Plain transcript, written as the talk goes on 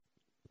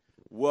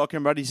Welcome,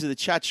 everybody, to the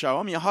Chat Show.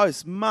 I'm your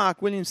host,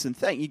 Mark Williamson.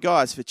 Thank you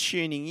guys for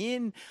tuning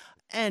in,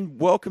 and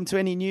welcome to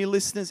any new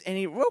listeners.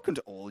 Welcome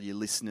to all your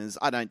listeners.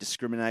 I don't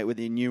discriminate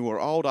whether you're new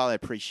or old. I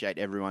appreciate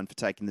everyone for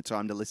taking the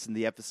time to listen to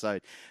the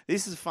episode.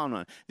 This is a fun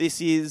one.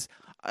 He's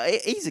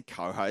a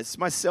co-host.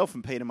 Myself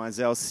and Peter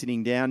Mizell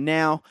sitting down.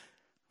 Now,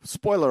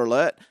 spoiler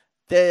alert,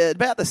 they're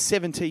about the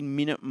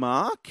 17-minute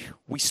mark.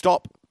 We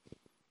stop.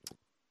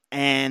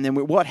 And then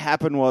what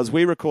happened was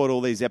we record all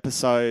these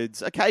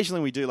episodes.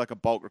 Occasionally we do like a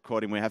bulk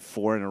recording. We have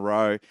 4 in a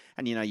row.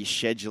 And, you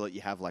schedule it.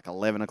 You have like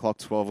 11 o'clock,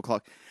 12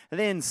 o'clock. And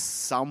then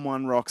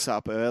someone rocks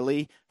up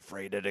early,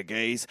 Frida de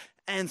Geese,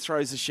 and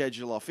throws the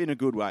schedule off in a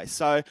good way.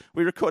 So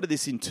we recorded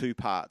this in 2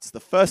 parts. The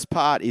first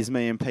part is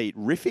me and Pete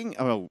riffing.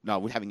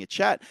 We're having a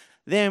chat.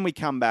 Then we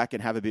come back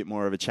and have a bit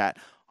more of a chat.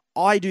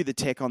 I do the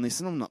tech on this,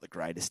 and I'm not the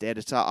greatest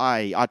editor.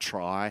 I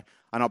try,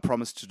 and I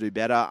promise to do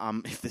better.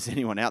 If there's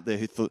anyone out there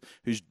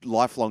whose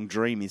lifelong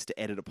dream is to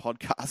edit a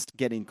podcast,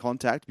 get in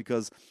contact,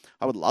 because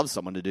I would love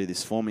someone to do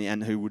this for me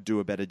and who would do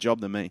a better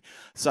job than me.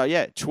 So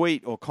yeah,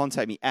 tweet or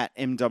contact me at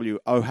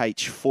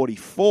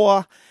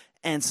MWOH44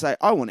 and say,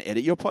 I want to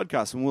edit your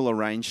podcast, and we'll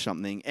arrange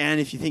something.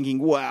 And if you're thinking,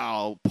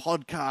 wow,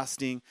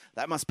 podcasting,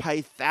 that must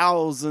pay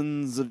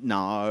thousands of...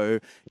 No,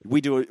 we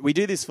do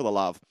this for the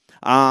love.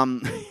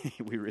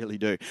 We really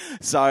do.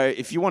 So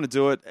if you want to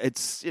do it,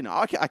 it's,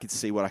 I could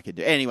see what I could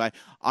do. Anyway,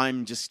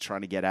 I'm just trying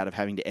to get out of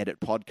having to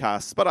edit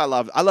podcasts, but I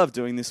love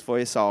doing this for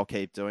you, so I'll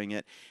keep doing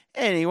it.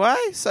 Anyway,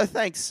 so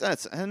thanks.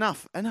 That's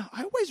enough. And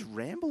I always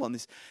ramble on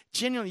this.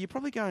 Genuinely, you're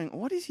probably going,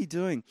 what is he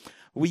doing?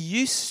 I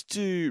used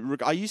to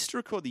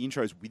record the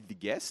intros with the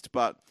guest,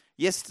 but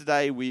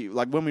yesterday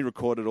when we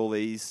recorded all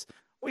these,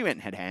 we went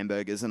and had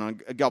hamburgers, and I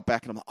got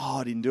back and I'm like,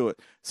 I didn't do it.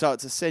 So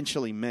it's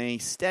essentially me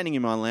standing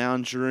in my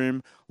lounge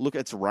room. Look,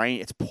 it's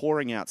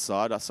pouring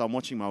outside. So I'm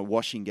watching my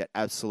washing get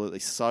absolutely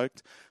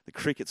soaked. The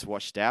cricket's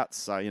washed out,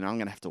 so, I'm going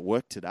to have to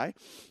work today.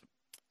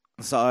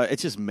 So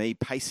it's just me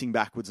pacing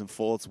backwards and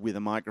forwards with a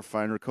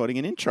microphone recording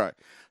an intro.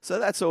 So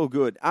that's all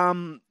good.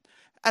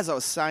 As I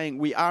was saying,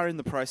 we are in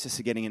the process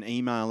of getting an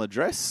email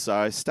address,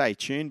 so stay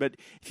tuned. But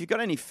if you've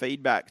got any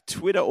feedback,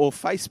 Twitter or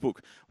Facebook,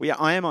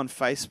 I am on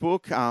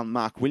Facebook,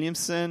 Mark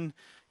Williamson,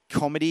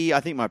 comedy. I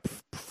think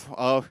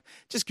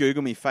just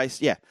Google me,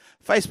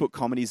 Facebook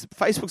comedies.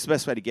 Facebook's the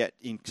best way to get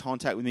in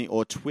contact with me,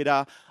 or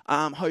Twitter.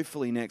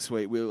 Hopefully next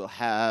week we will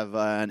have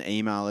an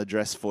email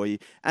address for you.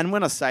 And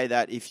when I say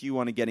that, if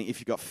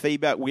you've got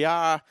feedback, we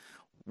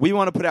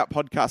want to put out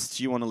podcasts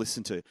you want to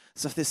listen to.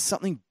 So if there's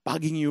something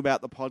bugging you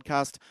about the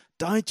podcast,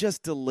 don't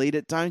just delete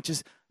it. Don't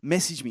just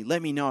message me.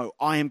 Let me know.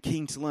 I am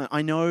keen to learn.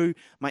 I know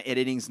my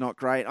editing's not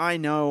great. I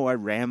know I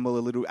ramble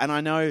a little. And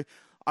I know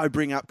I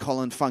bring up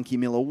Colin Funky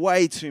Miller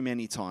way too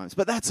many times.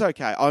 But that's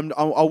okay.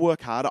 I'll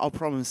work harder. I'll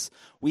promise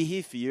we're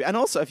here for you. And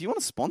also, if you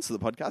want to sponsor the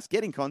podcast,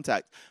 get in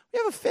contact. We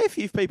have a fair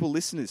few people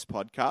listen to this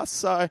podcast.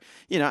 So,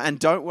 and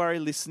don't worry,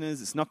 listeners,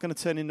 it's not going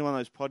to turn into one of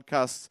those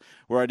podcasts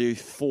where I do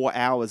 4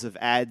 hours of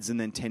ads and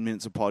then 10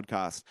 minutes of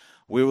podcast.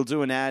 We will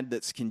do an ad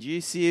that's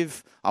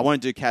conducive. I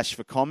won't do cash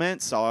for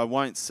comments, so I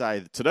won't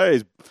say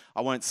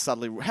I won't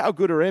subtly, how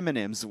good are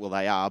M&Ms? Well,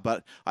 they are,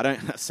 but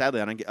sadly,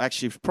 I don't get,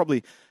 actually,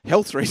 probably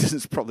health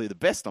reasons, probably the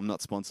best I'm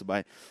not sponsored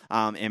by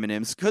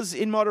M&Ms, because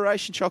in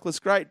moderation, chocolate's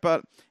great,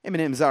 but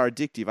M&Ms are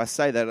addictive. I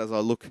say that as I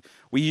look,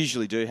 we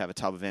usually do have a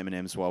tub of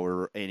M&Ms while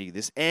we're eating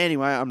this.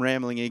 Anyway, I'm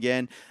rambling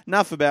again.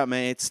 Enough about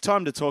me. It's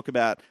time to talk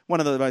about one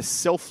of the most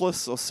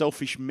selfless or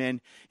selfish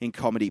men in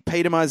comedy.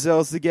 Peter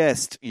Mizell's the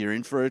guest. You're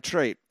in for a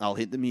treat. I'll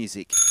hit the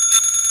music.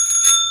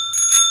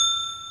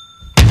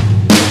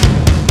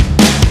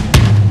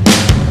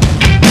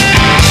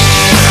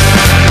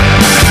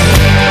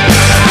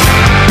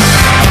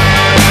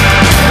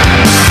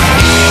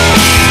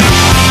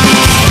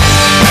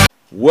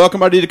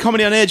 Welcome, everybody, to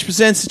Comedy on Edge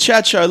presents the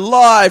Chat Show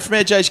live from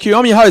Edge HQ.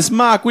 I'm your host,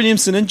 Mark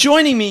Williamson, and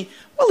joining me,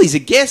 well, he's a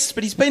guest,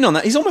 but he's been on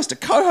that. He's almost a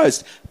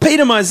co-host.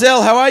 Peter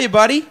Mizell, how are you,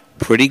 buddy?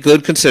 Pretty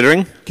good,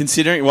 considering.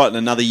 Considering, what, in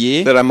another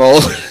year? That I'm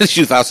old.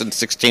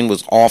 2016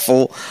 was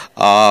awful.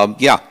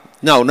 Yeah.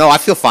 No, I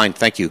feel fine,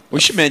 thank you.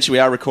 We should mention we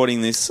are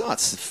recording this.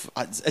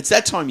 It's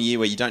that time of year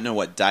where you don't know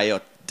what day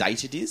or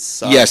date it is.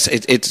 So. Yes,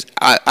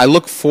 I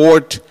look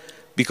forward,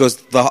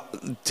 because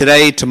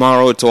today,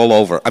 tomorrow, it's all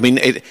over. I mean,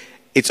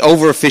 it's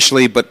over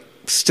officially, but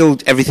still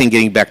everything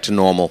getting back to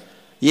normal.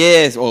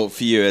 Yeah, well,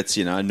 for you, it's,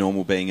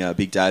 normal being a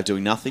big day of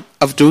doing nothing.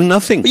 Of doing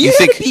nothing. But you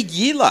had a big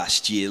year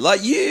last year. I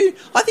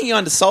think you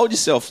undersold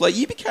yourself.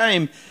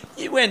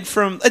 You went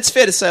from, it's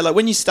fair to say,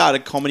 when you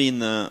started comedy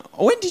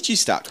when did you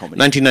start comedy?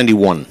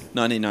 1991.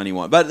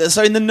 1991. But,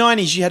 so in the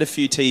 90s, you had a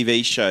few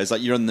TV shows.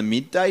 You're on the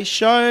Midday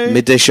Show.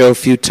 Midday Show a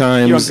few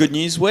times. You're on Good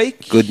News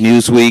Week. Good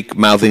News Week,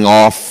 Mouthing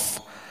Off.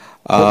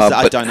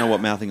 I don't know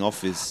what Mouthing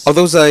Off is. Oh,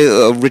 there was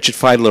Richard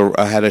Feidler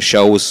had a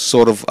show. Was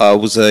sort of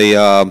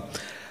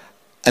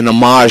an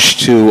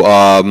homage to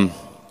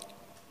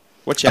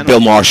what channel? A Bill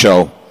Maher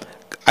show.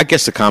 I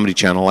guess the Comedy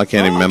Channel. I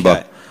can't even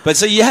remember. But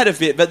so you had a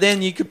bit, but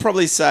then you could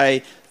probably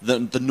say the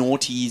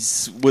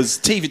noughties was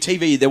TV.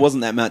 TV, there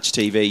wasn't that much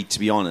TV, to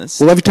be honest.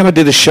 Well, every time I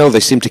did a show, they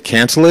seemed to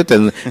cancel it,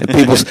 and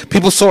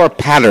people saw a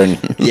pattern.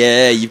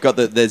 Yeah, you've got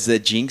there's the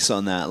jinx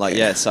on that. Like,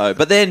 yeah, so,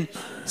 but then,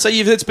 so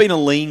it's been a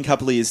lean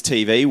couple of years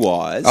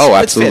TV-wise. Oh,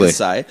 It's fair absolutely. to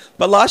say.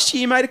 But last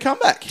year you made a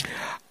comeback.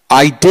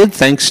 I did,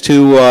 thanks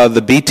to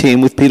the B Team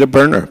with Peter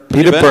Berner.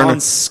 Peter Berner. On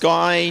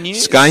Sky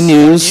News. Sky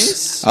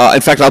News. In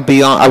fact, I'll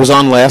be on. I was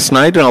on last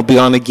night, and I'll be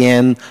on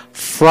again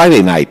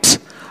Friday night.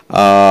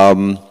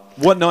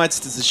 What nights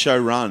does the show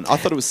run? I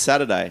thought it was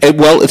Saturday. They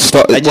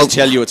just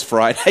tell you it's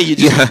Friday.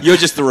 You're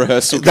just the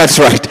rehearsal. That's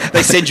right.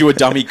 They send you a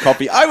dummy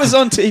copy. I was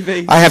on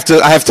TV. I have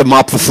to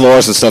mop the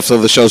floors and stuff so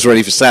the show's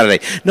ready for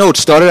Saturday. No, it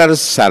started out as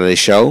a Saturday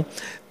show.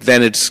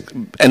 Then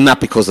and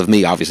not because of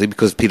me, obviously,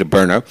 because of Peter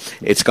Berner.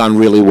 It's gone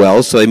really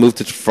well, so they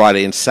moved it to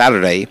Friday and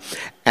Saturday.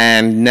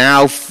 And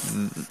now,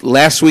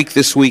 last week,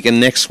 this week, and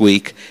next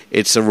week,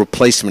 it's a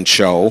replacement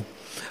show.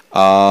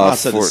 The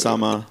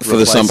summer for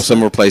the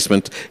summer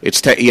replacement.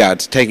 He's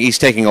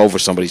taking over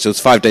somebody, so it's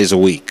 5 days a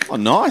week. Oh,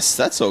 nice!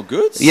 That's all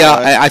good.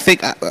 Yeah, I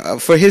think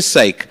for his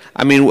sake.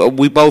 I mean,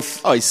 we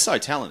both. Oh, he's so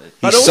talented.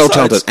 He's so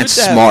talented and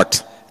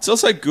smart. It's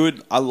also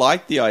good. I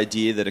like the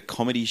idea that a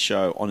comedy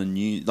show on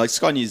like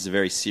Sky News is a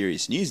very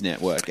serious news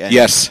network. And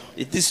yes.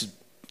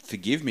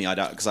 Forgive me,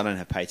 because I don't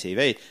have pay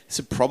TV. This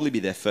would probably be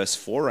their first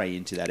foray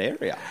into that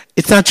area.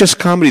 It's not just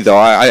comedy,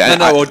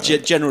 though.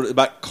 General,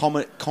 but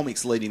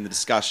comics leading the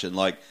discussion.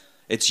 Like,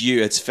 it's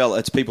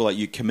people like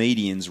you,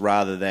 comedians,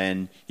 rather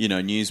than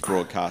news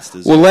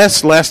broadcasters. Well,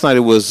 last night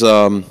it was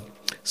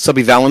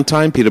Subby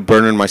Valentine, Peter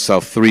Berner, and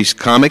myself. 3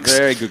 comics.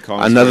 Very good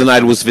comics. Another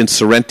night was Vince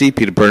Sorrenti,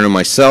 Peter Berner, and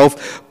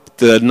myself.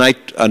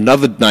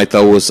 Another night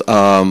though was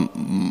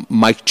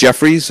Mike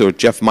Jeffries or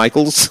Jeff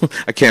Michaels.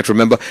 I can't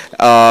remember.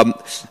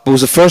 It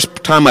was the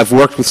first time I've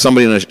worked with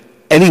somebody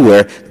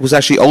anywhere that was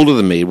actually older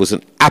than me. It was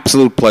an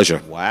absolute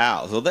pleasure.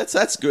 Wow, well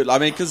that's good. I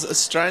mean, because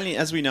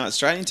as we know,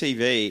 Australian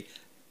TV,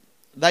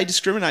 they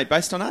discriminate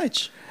based on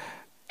age.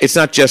 It's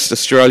not just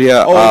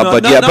Australia,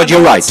 but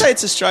you're right. I'd say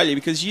it's Australia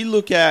because you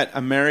look at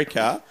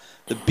America.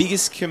 The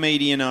biggest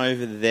comedian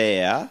over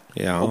there,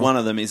 one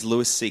of them is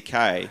Louis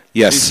C.K.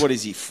 Yes. What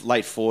is he,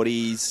 late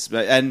 40s?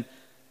 And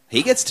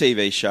he gets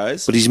TV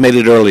shows. But he's made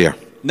it earlier.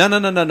 No.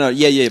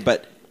 Yeah,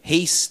 but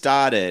he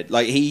started,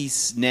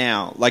 he's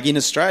now, in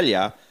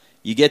Australia,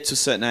 you get to a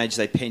certain age,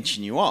 they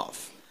pension you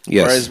off.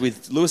 Yes. Whereas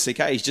with Louis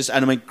C.K., he's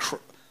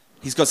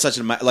got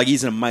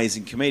he's an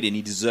amazing comedian.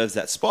 He deserves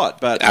that spot.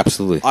 But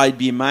absolutely, I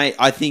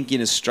think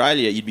in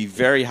Australia, you'd be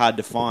very hard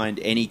to find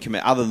any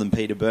other than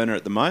Peter Berner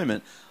at the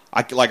moment.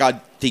 I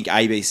think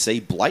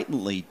ABC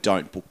blatantly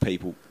don't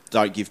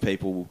give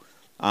people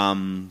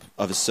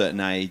of a certain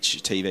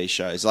age TV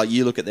shows. Like,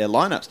 you look at their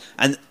lineups,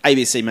 and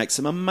ABC makes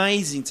some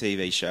amazing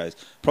TV shows.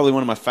 Probably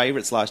one of my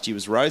favourites last year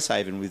was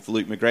Rosehaven with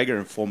Luke McGregor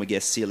and former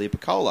guest Celia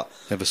Piccola.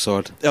 Never saw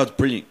it. That was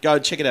brilliant. Go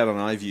check it out on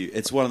iView.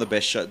 It's one of the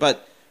best shows.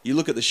 But you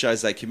look at the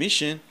shows they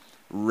commission,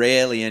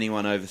 rarely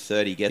anyone over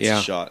 30 gets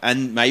a shot.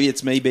 And maybe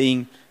it's me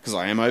being, because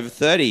I am over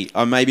 30,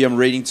 or maybe I'm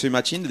reading too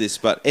much into this,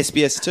 but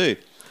SBS 2.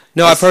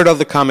 No, I've heard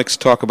other comics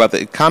talk about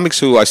the comics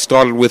who I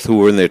started with who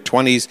were in their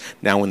 20s,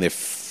 now in their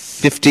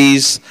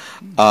 50s.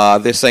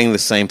 They're saying the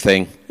same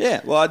thing. Yeah,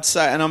 well, I'd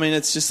say, and I mean,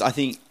 it's just, I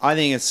think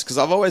it's, because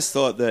I've always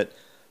thought that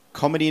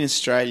comedy in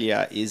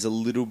Australia is a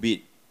little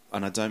bit,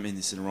 and I don't mean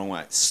this in the wrong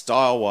way,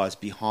 style-wise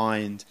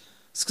behind,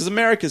 because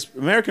America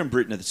and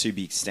Britain are the two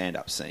big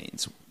stand-up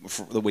scenes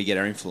that we get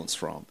our influence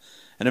from.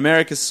 And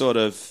America sort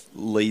of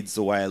leads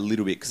the way a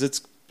little bit,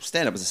 because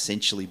stand-up was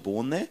essentially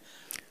born there.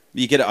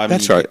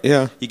 That's right.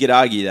 Yeah, you could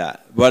argue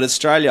that, but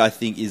Australia, I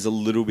think, is a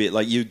little bit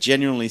like you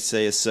genuinely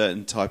see a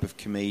certain type of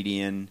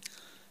comedian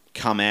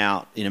come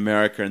out in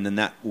America, and then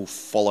that will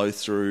follow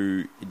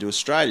through into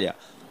Australia.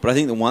 But I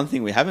think the one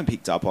thing we haven't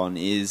picked up on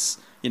is,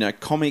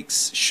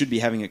 comics should be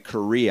having a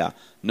career,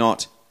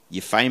 not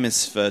you're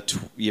famous till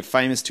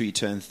you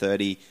turn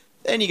 30,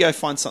 then you go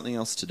find something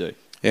else to do.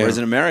 Yeah. Whereas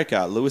in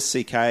America, Louis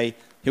C.K.,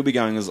 he'll be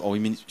going he's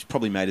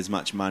probably made as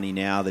much money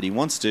now that he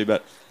wants to,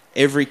 but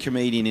every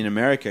comedian in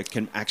America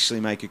can actually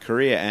make a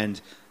career,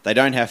 and they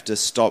don't have to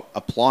stop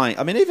applying.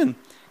 I mean, even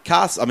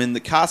Carson,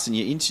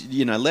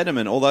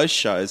 Letterman, all those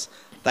shows,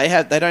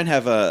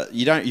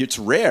 it's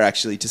rare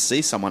actually to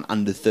see someone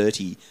under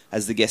 30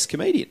 as the guest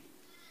comedian.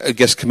 A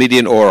guest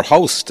comedian or a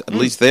host. At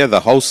least there,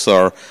 the hosts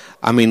are,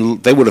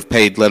 they would have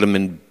paid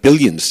Letterman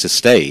billions to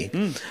stay.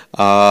 And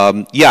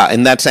Leno.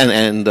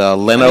 And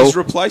his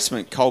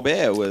replacement,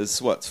 Colbert,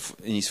 was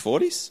in his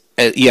 40s?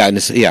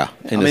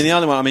 The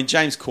only one,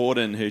 James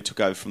Corden, who took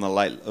over from the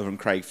late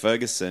Craig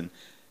Ferguson,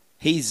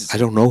 I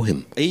don't know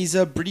him. He's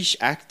a British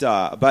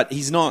actor, but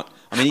he's not.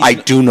 I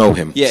do know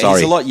him. Yeah,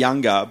 sorry. He's a lot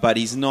younger, but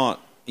he's not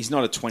a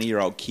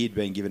 20-year-old kid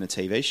being given a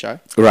TV show.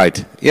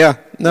 Right. Yeah.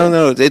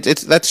 No.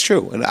 That's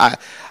true. And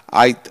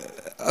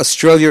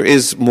Australia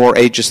is more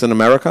ageist than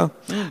America.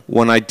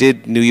 When I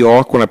did New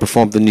York, when I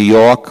performed in New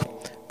York,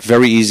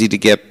 very easy to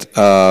get.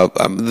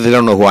 They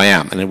don't know who I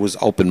am, and it was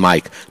open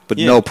mic, but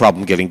no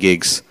problem getting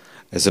gigs.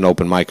 as an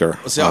open micer.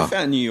 See, I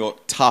found New York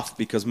tough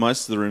because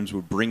most of the rooms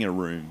were bringer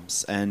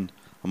rooms, and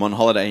I'm on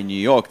holiday in New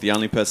York. The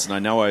only person I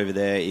know over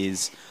there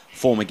is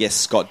former guest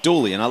Scott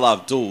Dooley, and I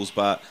love Dools,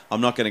 but I'm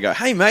not going to go,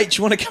 hey, mate, do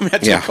you want to come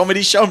out to a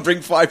comedy show and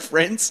bring 5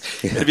 friends?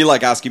 Yeah. It'd be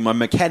like asking my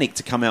mechanic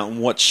to come out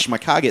and watch my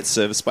car get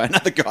serviced by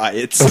another guy.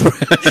 It's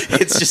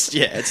just,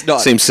 it's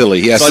not. Seems silly,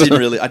 yes. So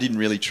I didn't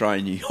really try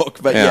in New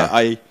York, but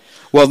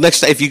Well,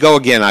 next, if you go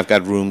again, I've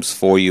got rooms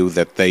for you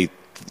that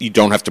you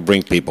don't have to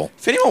bring people.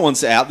 If anyone wants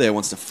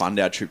to fund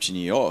our trip to New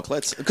York,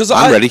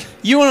 I'm ready.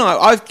 You and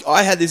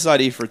I had this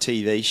idea for a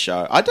TV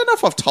show. I don't know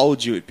if I've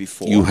told you it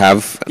before. You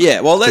have? Yeah,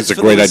 well, it's a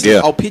great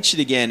idea. I'll pitch it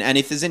again, and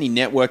if there's any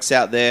networks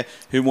out there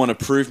who want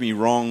to prove me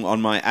wrong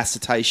on my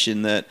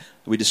assertion that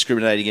we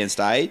discriminate against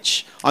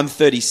age, I'm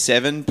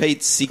 37,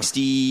 Pete's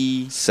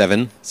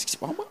 67.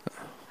 61?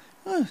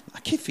 Oh, I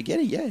keep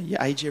forgetting. Yeah, you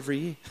age every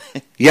year.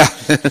 Yeah.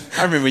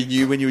 I remember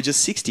you when you were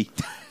just 60.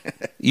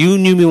 You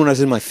knew me when I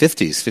was in my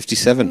 50s,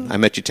 57. I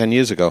met you 10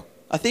 years ago.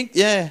 I think,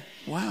 yeah.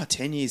 Wow,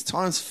 10 years.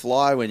 Times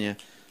fly when you're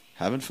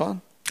having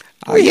fun.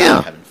 Oh,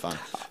 yeah. Having fun.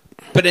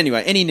 But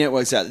anyway, any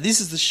networks out there, this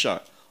is the show.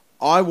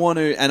 I want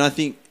to, and I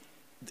think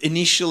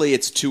initially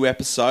it's 2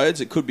 episodes.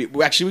 It could be,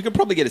 actually, we could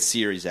probably get a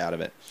series out of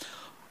it.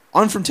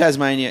 I'm from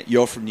Tasmania.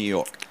 You're from New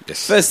York.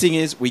 Yes. First thing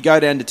is, we go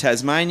down to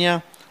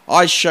Tasmania.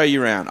 I show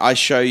you around. I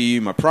show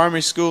you my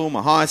primary school,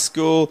 my high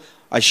school.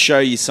 I show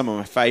you some of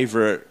my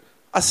favourite,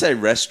 I say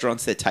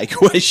restaurants, they're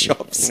takeaway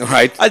shops.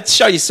 Right. I'd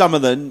show you some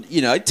of the,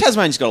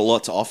 Tasmania's got a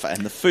lot to offer,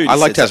 and the food. I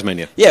like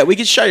Tasmania. Yeah, we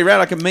could show you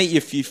around. I can meet you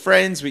a few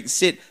friends. We can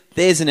sit.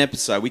 There's an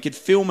episode. We could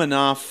film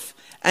enough,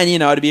 and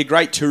it'd be a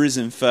great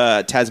tourism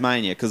for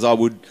Tasmania because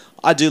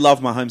I do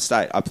love my home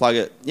state. I plug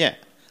it. Yeah,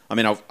 I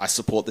mean, I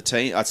support the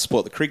team. I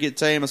support the cricket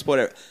team. I support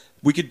it.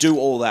 We could do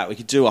all that. We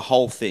could do a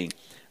whole thing.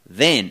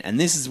 Then, and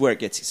this is where it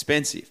gets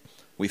expensive.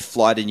 We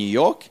fly to New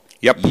York.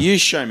 Yep. You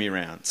show me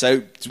around.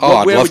 So,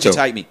 where would you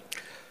take me?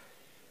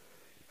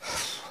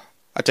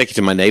 I'd take you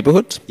to my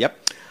neighborhood.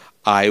 Yep.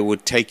 I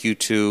would take you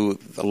to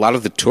a lot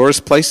of the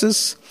tourist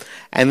places,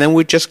 and then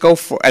we'd just go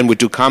and we'd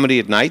do comedy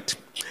at night.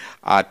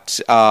 I'd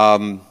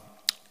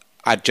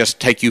just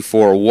take you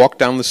for a walk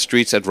down the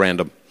streets at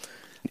random.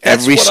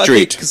 That's every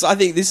street. Because I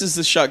think this is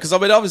the show. Because, I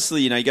mean,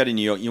 obviously, you go to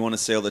New York, you want to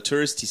see all the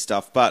touristy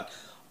stuff, but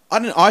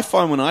I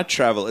find when I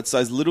travel, it's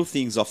those little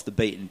things off the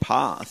beaten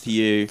path.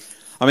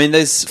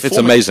 It's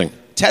amazing.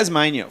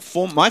 Tasmania,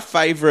 my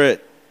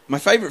favourite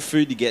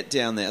food to get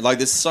down there. Like,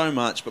 there's so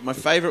much, but my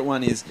favourite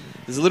one is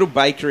there's a little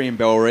bakery in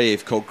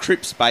Bellerive called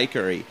Cripps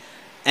Bakery,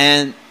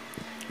 and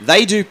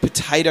they do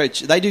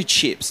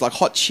chips, like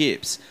hot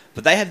chips,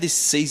 but they have this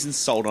seasoned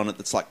salt on it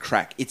that's like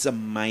crack. It's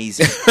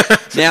amazing.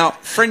 Now,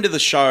 friend of the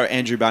show,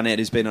 Andrew Barnett,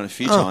 who's been on a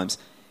few times,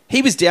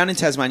 he was down in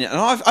Tasmania, and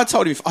I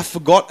told him I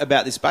forgot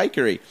about this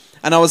bakery.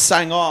 And I was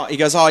saying, he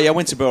goes, I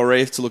went to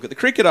Bellerive to look at the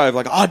cricket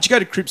over. Like, did you go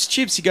to Cripps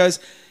Chips? He goes,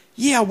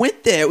 yeah, I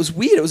went there. It was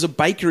weird. It was a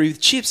bakery with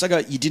chips. I go,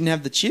 you didn't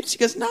have the chips? He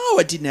goes, no,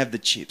 I didn't have the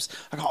chips.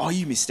 I go,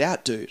 you missed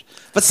out, dude.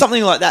 But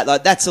something like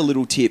that, that's a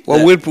little tip.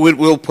 Well,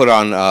 we'll put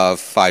on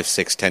 5,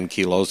 6, 10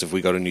 kilos if we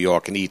go to New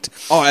York and eat.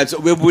 Oh,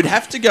 absolutely. We'd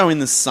have to go in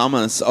the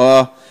summer.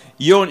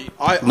 You want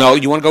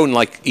to go in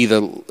like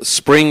either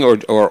spring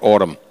or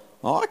autumn.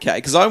 Oh, okay.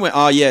 Because I went.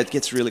 Oh, yeah. It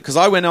gets really. Because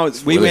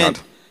we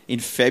went in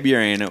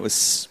February and it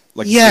was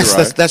like zero.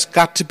 That's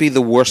got to be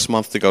the worst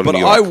month to go to New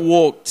York. But I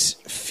walked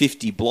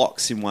 50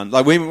 blocks in one.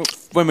 Like when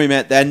we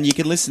met, then you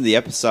can listen to the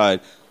episode.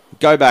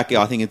 Go back.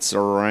 I think it's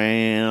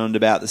around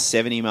about the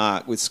 70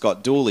 mark with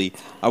Scott Dooley.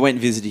 I went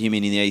and visited him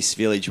in the East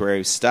Village where he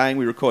was staying.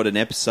 We recorded an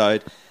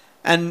episode,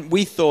 and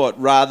we thought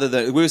rather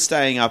than we were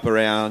staying up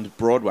around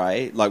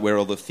Broadway, like where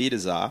all the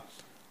theaters are.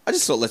 I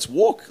just thought, let's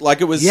walk.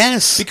 Like it was,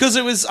 because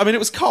it was. I mean, it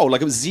was cold.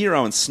 Like it was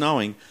 0 and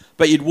snowing.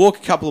 But you'd walk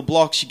a couple of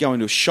blocks. You'd go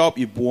into a shop.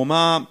 You'd warm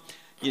up.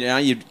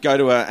 You'd go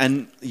to a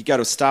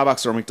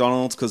Starbucks or a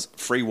McDonald's because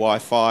free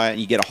Wi-Fi,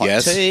 and you get a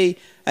hot tea,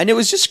 and it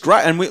was just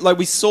great. And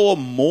we saw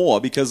more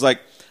because I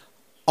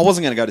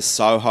wasn't going to go to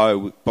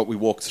Soho, but we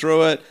walked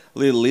through it.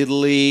 Little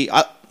Italy.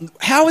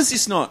 How is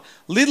this not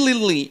Little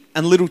Italy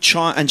and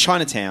and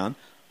Chinatown?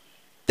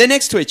 They're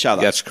next to each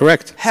other. That's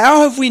correct.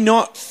 How have we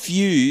not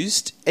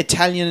fused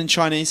Italian and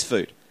Chinese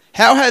food?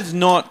 How has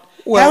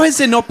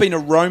there not been a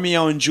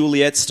Romeo and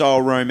Juliet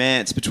style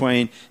romance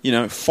between,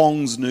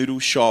 Fong's Noodle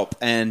Shop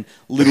and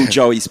Little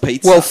Joey's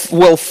Pizza?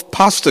 Well,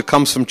 pasta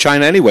comes from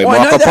China anyway,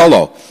 Marco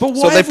Polo. But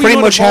why so they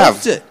pretty much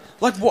have it?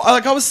 Like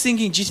I was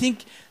thinking, do you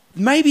think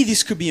maybe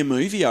this could be a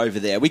movie over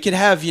there? We could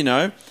have,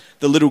 the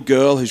little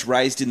girl who's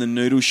raised in the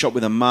noodle shop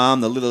with a mum,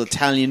 the little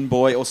Italian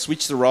boy, or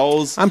switch the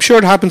roles. I'm sure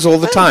it happens all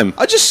the time.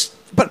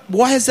 But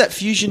why has that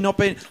fusion not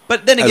been...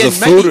 But then again,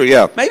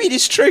 maybe it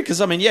is true,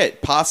 because,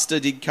 pasta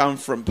did come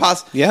from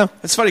pasta. Yeah.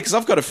 It's funny, because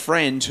I've got a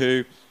friend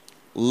who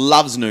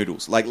loves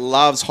noodles,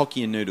 loves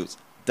Hokkien noodles,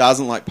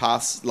 doesn't like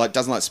pasta,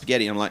 doesn't like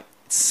spaghetti. I'm like,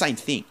 it's the same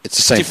thing. It's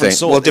the same thing.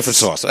 Sauce. Well, different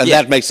sauce. And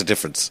that makes a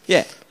difference.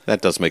 Yeah.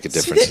 That does make a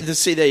difference.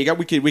 See, there you go.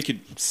 We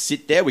could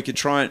sit there. We could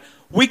try and...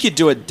 We could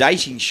do a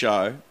dating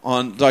show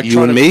on like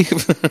You and me?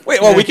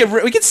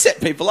 we could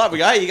set people up. We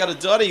go, hey, you got a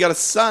daughter, you got a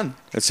son.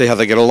 Let's see how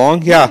they get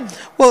along. Yeah.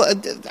 Well,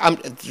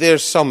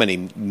 there's so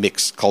many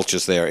mixed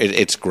cultures there.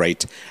 It's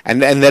great,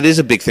 and that is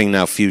a big thing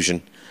now.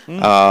 Fusion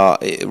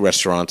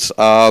restaurants.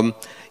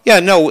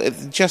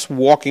 Just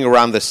walking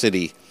around the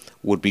city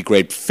would be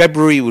great.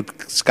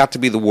 It's got to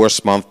be the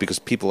worst month because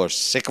people are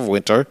sick of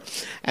winter,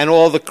 and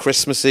all the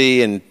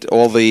Christmassy and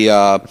all the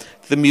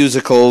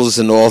musicals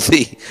and all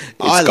the.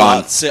 I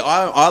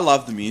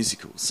love the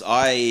musicals.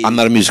 I'm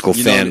not a musical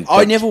fan.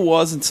 I never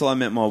was until I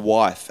met my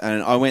wife,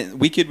 and I went.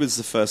 Wicked was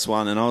the first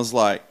one, and I was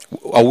like,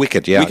 "Oh,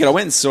 Wicked, yeah." Wicked. I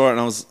went and saw it,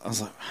 and I was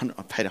like,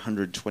 I paid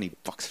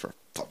 $120 for it.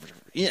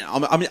 Yeah,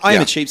 I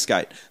am a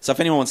cheapskate. So if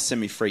anyone wants to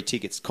send me free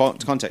tickets,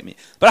 contact me.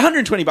 But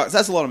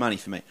 $120—that's a lot of money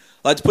for me.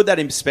 Like, to put that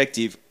in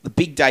perspective, the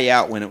big day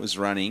out when it was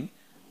running,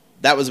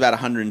 that was about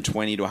 $120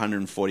 to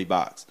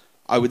 $140.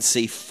 I would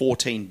see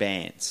 14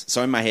 bands.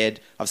 So in my head,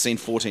 I've seen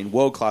 14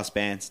 world-class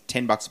bands,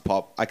 $10 a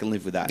pop. I can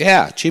live with that.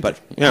 Yeah, cheaper.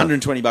 But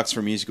 $120 for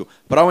a musical.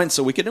 But I went and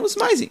saw Wicked, and it was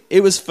amazing.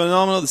 It was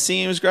phenomenal. The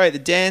singing was great. The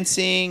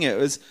dancing, it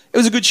was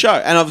a good show.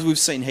 And we've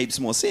seen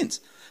heaps more since.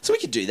 So we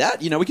could do that.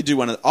 We could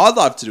do I'd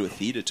love to do a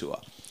theatre tour.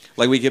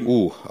 Like we can.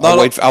 Ooh, I'll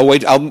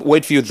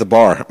wait for you at the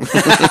bar.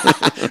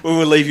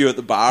 We'll leave you at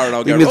the bar, and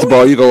I'll go. Leave me at the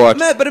bar. You go watch.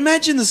 But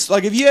imagine this.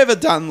 Like, have you ever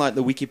done like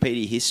the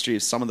Wikipedia history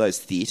of some of those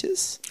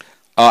theatres?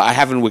 I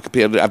haven't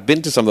Wikipedia. I've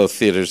been to some of those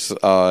theatres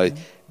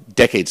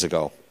decades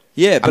ago.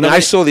 Yeah, but I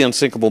saw the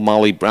Unsinkable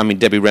Molly.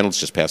 Debbie Reynolds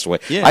just passed away.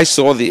 Yeah. I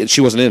saw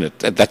she wasn't in it,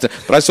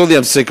 but I saw the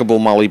Unsinkable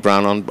Molly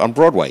Brown on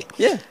Broadway.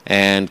 Yeah,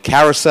 and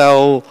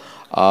Carousel.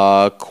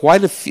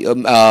 Quite a few,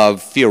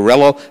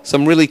 Fiorello,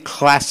 some really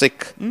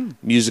classic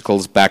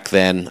musicals back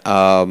then.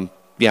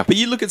 Yeah. But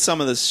you look at some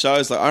of the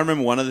shows, like I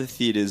remember one of the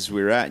theatres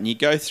we were at, and you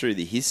go through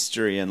the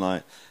history, and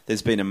like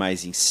there's been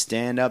amazing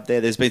stand-up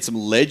there. There's been some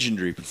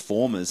legendary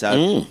performers that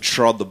have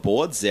trod the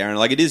boards there, and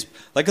like it is,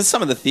 like 'cause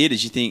some of the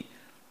theatres you think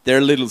they've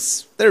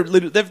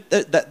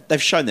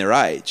shown their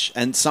age,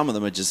 and some of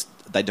them are just,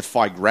 they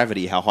defy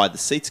gravity how high the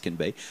seats can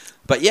be.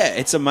 But yeah,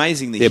 it's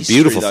amazing. They're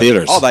beautiful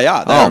theaters. Oh, they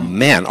are.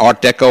 Man,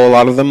 Art Deco, a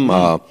lot of them.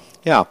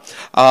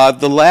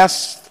 The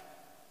last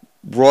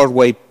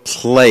Broadway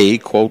play,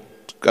 quote,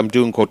 I'm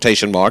doing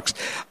quotation marks.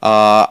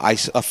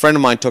 A friend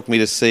of mine took me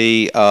to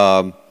see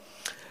the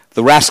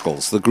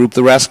Rascals, the group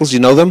The Rascals. You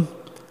know them?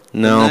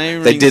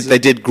 No, they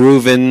did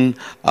Groovin'.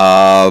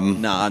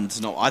 No,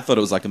 it's not. I thought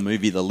it was like a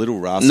movie, The Little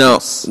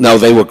Rascals. No,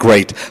 they were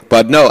great,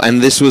 but no.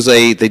 And this was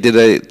they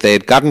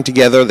had gotten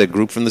together. The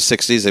group from the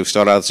 '60s. They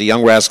started out as the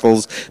Young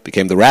Rascals,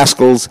 became the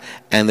Rascals,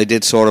 and they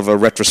did sort of a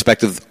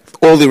retrospective.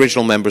 All the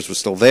original members were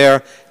still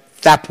there.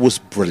 That was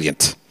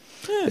brilliant.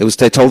 Yeah.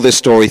 They told their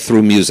story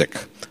through music,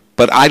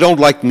 but I don't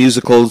like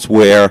musicals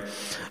where,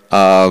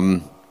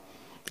 how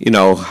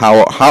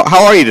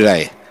are you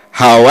today?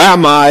 How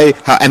am I?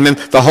 And then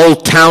the whole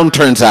town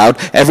turns out.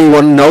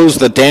 Everyone knows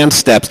the dance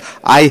steps.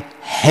 I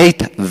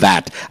hate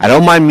that. I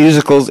don't mind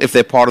musicals if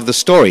they're part of the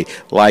story,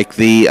 like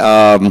the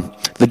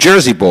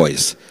Jersey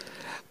Boys.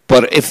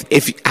 But if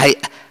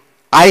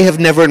I have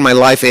never in my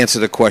life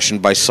answered a question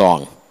by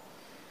song.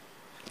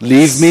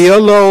 Leave me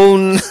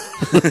alone.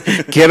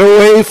 Get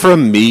away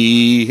from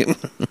me.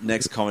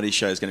 Next comedy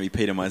show is going to be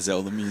Peter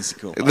Mizell, the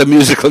musical. The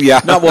musical, yeah.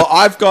 No, well,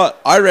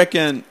 I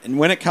reckon, and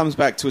when it comes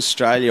back to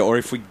Australia, or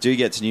if we do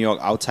get to New York,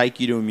 I'll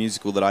take you to a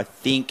musical that I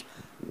think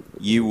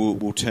you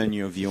will turn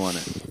your view on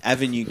it.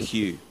 Avenue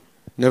Q.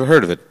 Never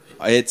heard of it.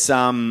 It's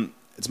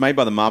made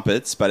by the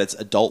Muppets, but it's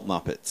adult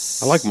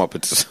Muppets. I like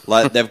Muppets.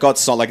 Like they've got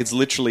song, like it's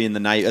literally in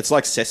the name. It's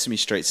like Sesame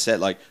Street set,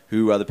 like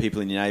who are the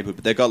people in your neighborhood?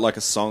 But they've got like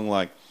a song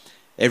like.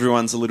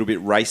 Everyone's a little bit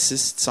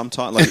racist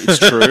sometimes. Like, it's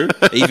true.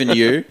 Even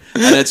you.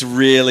 And it's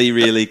really,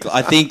 really...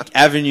 I think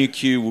Avenue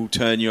Q will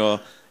turn your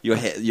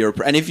head...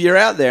 And if you're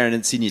out there and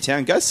it's in your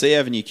town, go see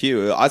Avenue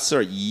Q. I saw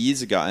it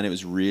years ago, and it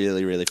was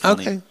really, really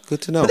funny. Okay,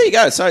 good to know. But there you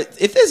go. So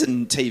if there's a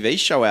TV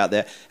show out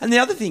there... And the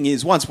other thing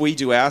is, once we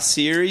do our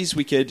series,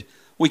 we could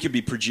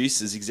be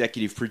producers,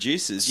 executive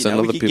producers.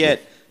 We could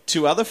get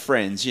two other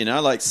friends,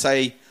 like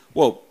say...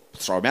 Well,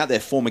 throw them out there.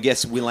 Former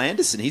guest Will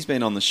Anderson. He's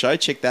been on the show.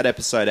 Check that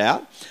episode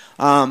out.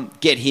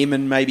 Get him,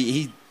 and maybe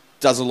he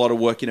does a lot of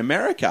work in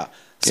America.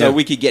 So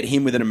we could get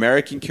him with an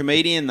American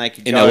comedian. They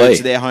could go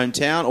to their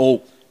hometown,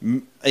 or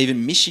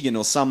even Michigan,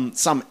 or some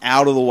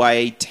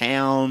out-of-the-way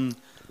town.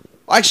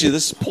 Actually,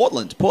 this is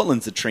Portland.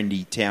 Portland's a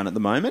trendy town at the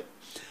moment.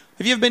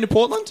 Have you ever been to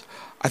Portland?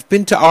 I've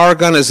been to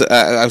Oregon as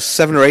I was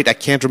 7 or 8. I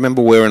can't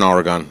remember where in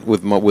Oregon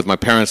with my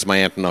parents, my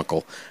aunt and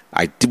uncle.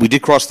 We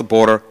did cross the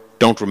border.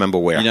 Don't remember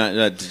where.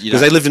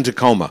 Because they lived in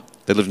Tacoma.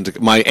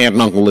 My aunt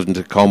and uncle lived in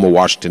Tacoma,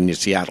 Washington, near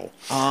Seattle.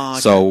 Oh,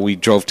 okay. So we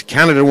drove to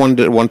Canada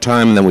one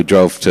time, and then we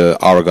drove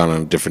to Oregon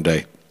on a different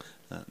day.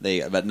 There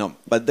you go,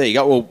 but there you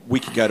go. Well, we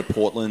could go to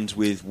Portland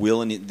with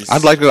Will, and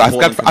I'd like to.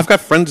 I've got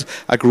friends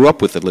I grew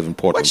up with that live in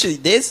Portland. Well, actually,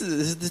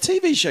 the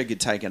TV show could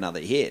take another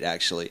hit.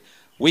 Actually,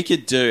 we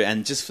could do,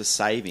 and just for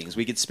savings,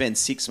 we could spend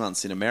 6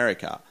 months in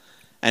America,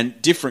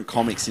 and different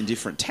comics in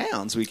different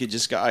towns. We could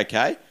just go,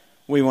 okay,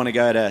 we want to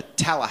go to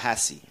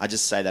Tallahassee. I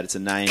just say that it's a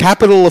name.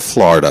 Capital of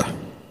Florida.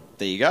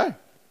 There you go.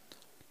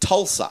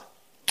 Tulsa.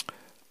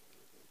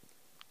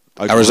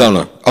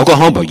 Arizona.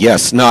 Oklahoma,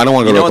 yes. No, I don't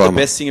want to go to You know what Oklahoma.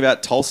 the best thing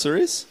about Tulsa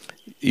is?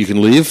 You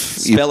can leave.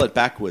 Spell it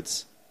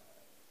backwards.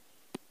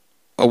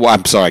 Oh,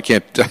 I'm sorry, I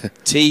can't. Tulsa.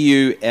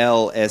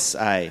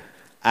 ASLUT.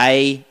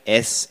 A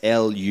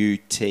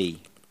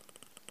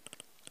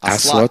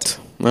Aslut?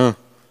 No.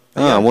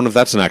 I wonder if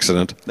that's an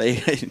accident.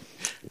 We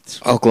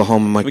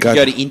Oklahoma, my could God.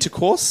 go to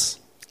Intercourse.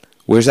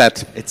 Where's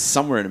that? It's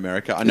somewhere in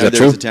America. I know that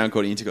there's true? a town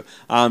called Intercourse.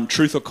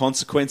 Truth or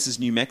Consequences,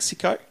 New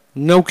Mexico.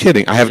 No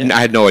kidding. I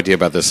had no idea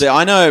about this. See,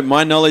 I know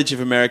my knowledge of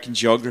American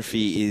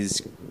geography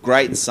is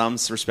great in some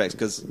respects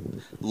because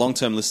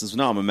long-term listeners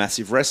know I'm a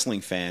massive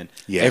wrestling fan.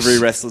 Yes. Every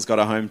wrestler's got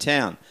a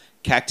hometown.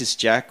 Cactus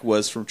Jack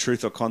was from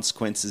Truth or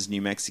Consequences,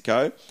 New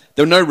Mexico.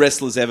 There were no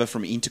wrestlers ever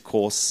from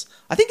Intercourse.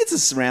 I think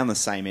it's around the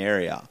same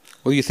area.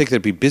 Well, you think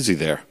they'd be busy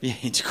there. Yeah,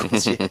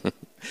 Intercourse, yeah.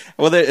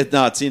 Well,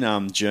 no, it's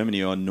in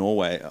Germany or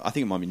Norway. I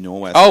think it might be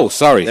Norway. Oh,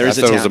 sorry. There is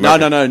I a thought it was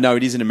town. American. No,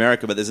 it is in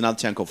America, but there's another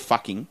town called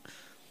Fucking.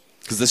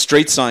 Because the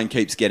street sign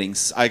keeps getting...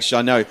 Actually,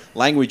 I know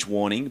language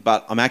warning,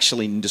 but I'm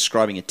actually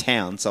describing a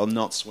town, so I'm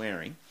not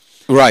swearing.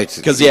 Right.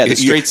 Because, the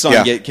street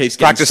sign keeps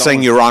getting Practice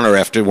saying stolen. Your Honor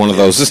after one of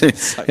those.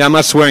 Yeah, I'm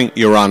not swearing,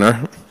 Your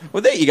Honor.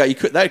 Well, there you go.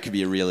 That could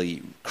be a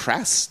really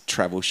crass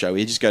travel show.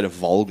 You just go to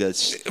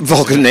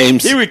vulgar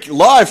names. Here we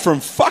live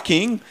from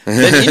Fucking,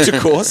 then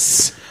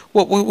Intercourse.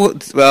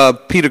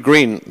 Peter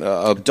Green.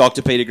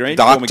 Dr. Peter Green.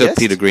 former Dr. guest.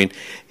 Peter Green.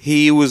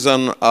 He was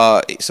on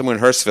somewhere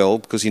in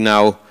Hurstville because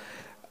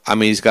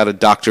he's got a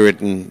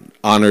doctorate in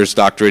honors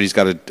doctorate. He's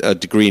got a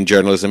degree in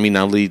journalism. He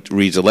now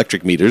reads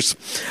electric meters.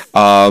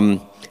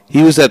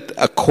 He was at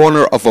a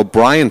corner of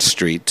O'Brien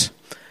Street,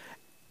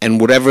 and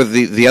whatever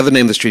the other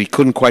name of the street, he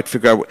couldn't quite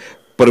figure out,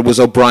 but it was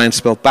O'Brien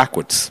spelled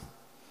backwards.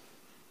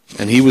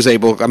 And he was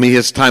able, he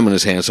has time on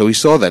his hands, so he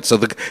saw that. So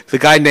the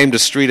guy named a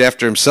street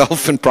after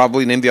himself and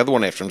probably named the other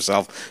one after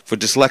himself for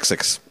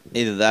dyslexics.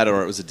 Either that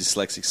or it was a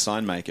dyslexic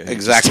sign maker.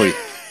 Exactly.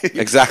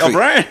 Exactly.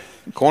 O'Brien.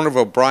 Corner of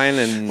O'Brien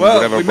and Well,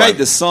 whatever. we O'Brien. made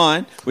the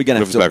sign. We're going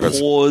to have to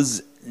Backwards.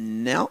 pause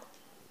now.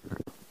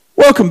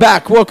 Welcome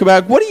back. What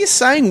are you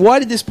saying? Why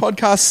did this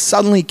podcast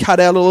suddenly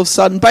cut out all of a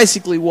sudden?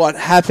 Basically, what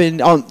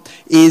happened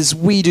is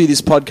we do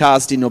this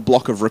podcast in a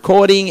block of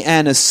recording,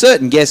 and a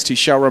certain guest who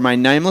shall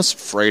remain nameless,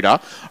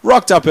 Frida,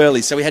 rocked up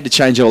early, so we had to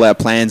change all our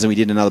plans, and we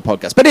did another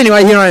podcast. But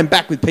anyway, here I am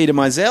back with Peter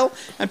Mizell.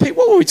 And Pete,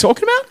 what were we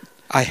talking about?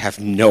 I have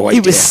no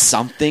idea. It was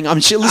something. I'm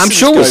sure it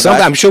was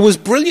something. I'm sure it was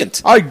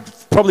brilliant.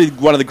 Probably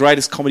one of the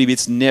greatest comedy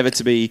bits never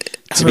to be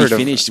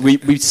finished.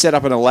 We set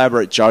up an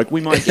elaborate joke.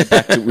 We might get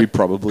back to it. We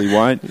probably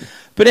won't.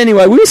 But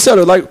anyway, we were sort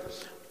of like,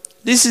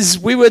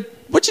 we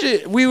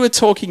were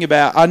talking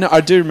about,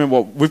 I do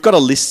remember we've got a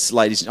list,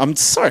 ladies. I'm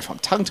sorry if I'm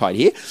tongue-tied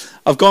here.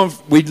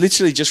 We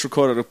literally just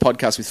recorded a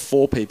podcast with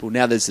 4 people.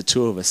 Now there's the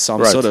 2 of us. So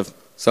I'm Right.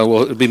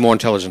 So it'll be more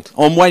intelligent.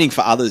 I'm waiting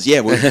for others.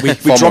 Yeah, we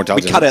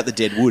cut out the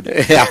dead wood.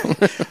 Yeah.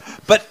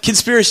 But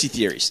conspiracy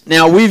theories.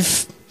 Now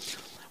we've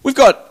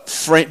got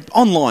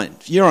online.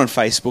 You're on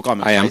Facebook.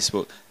 I am.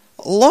 Facebook.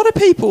 A lot of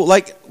people,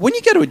 like when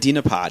you go to a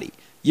dinner party,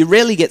 you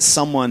rarely get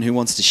someone who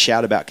wants to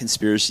shout about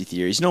conspiracy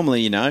theories.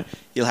 Normally,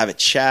 you'll have a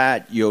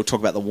chat. You'll talk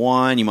about the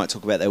wine. You might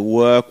talk about their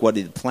work. What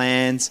are the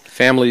plans?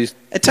 Families.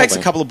 It takes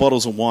a couple of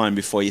bottles of wine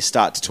before you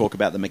start to talk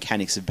about the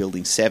mechanics of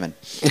Building 7.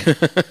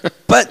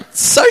 But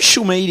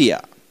social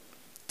media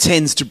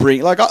tends to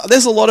bring...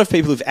 there's a lot of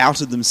people who've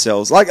outed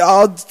themselves.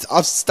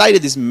 I've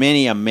stated this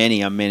many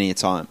a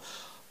time.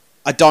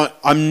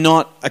 I'm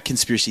not a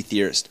conspiracy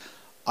theorist.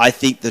 I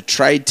think the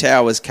trade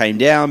towers came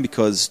down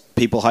because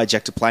people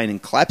hijacked a plane and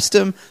collapsed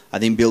them. I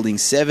think Building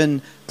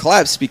 7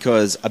 collapsed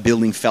because a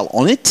building fell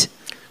on it.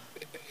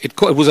 It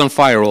was on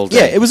fire all day.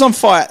 Yeah, it was on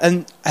fire.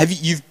 And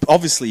you've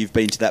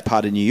been to that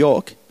part of New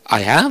York. I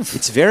have.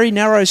 It's very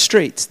narrow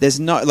streets.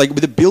 There's no...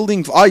 with a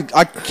building... I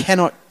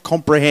cannot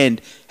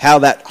comprehend how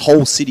that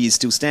whole city is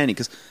still standing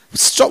because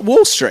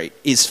Wall Street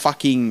is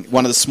fucking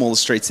one of the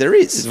smallest streets there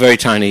is. It's very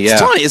tiny, yeah.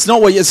 It's tiny. It's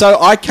not what... So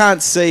I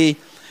can't see...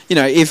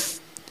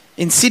 if...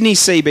 In Sydney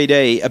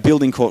CBD, a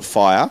building caught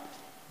fire,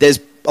 there's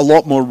a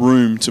lot more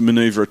room to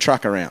manoeuvre a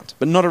truck around,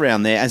 but not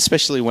around there,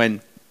 especially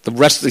when... The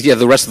rest of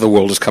the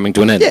world is coming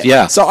to an end.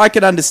 Yeah. So I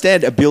can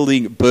understand a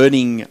building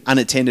burning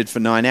unattended for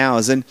 9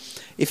 hours. And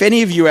if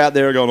any of you out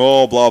there are going,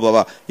 oh, blah, blah,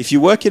 blah, if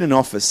you work in an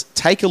office,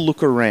 take a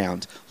look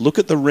around, look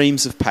at the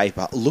reams of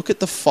paper, look at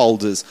the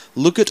folders,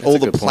 look at all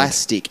the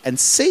plastic, and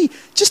see,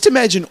 just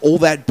imagine all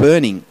that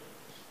burning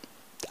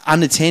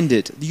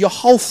unattended. Your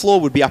whole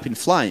floor would be up in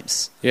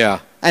flames. Yeah.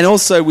 And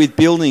also with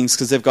buildings,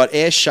 because they've got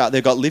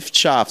they've got lift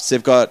shafts,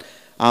 they've got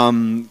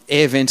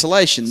air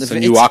ventilation. So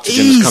new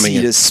oxygen is coming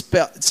in.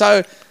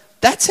 So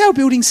that's how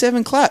Building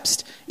 7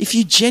 collapsed. If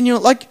you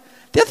genuinely...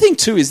 the other thing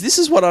too is, this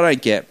is what I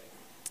don't get.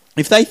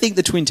 If they think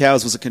the Twin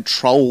Towers was a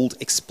controlled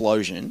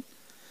explosion,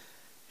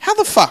 how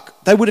the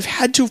fuck? They would have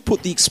had to have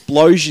put the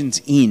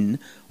explosions in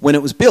when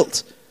it was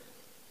built.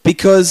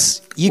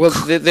 Because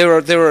there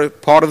are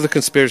part of the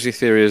conspiracy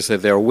theory is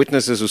that there are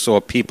witnesses who saw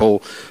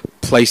people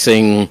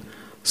placing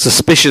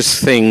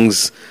suspicious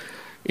things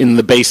in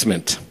the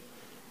basement.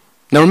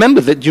 Now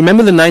remember that. Do you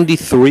remember the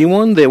 '93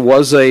 one? There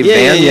was a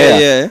van,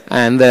 yeah.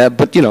 And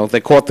but they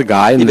caught the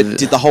guy. And But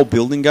did the whole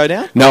building go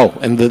down? No,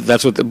 and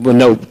that's what.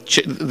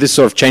 This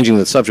sort of changing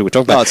the subject we're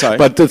talking about. Oh, sorry.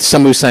 But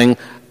somebody was saying,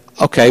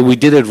 okay, we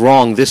did it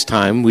wrong this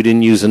time. We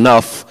didn't use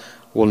enough.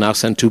 We'll now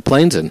send 2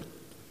 planes in,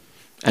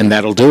 and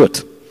that'll do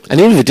it. And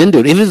even if it didn't do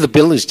it, even if the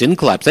buildings didn't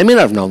collapse, they may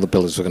not have known the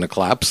buildings were going to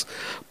collapse.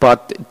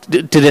 But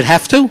did it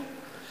have to?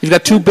 You've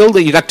got 2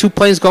 buildings. You got 2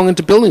 planes going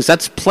into buildings.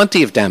 That's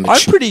plenty of damage.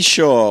 I'm pretty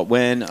sure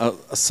when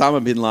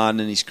Osama bin Laden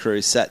and his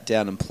crew sat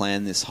down and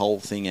planned this whole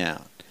thing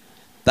out,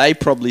 they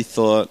probably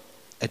thought,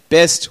 at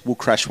best, we'll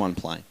crash 1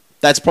 plane.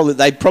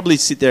 They'd probably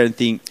sit there and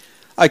think,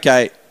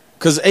 okay,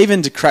 because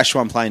even to crash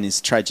 1 plane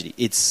is tragedy.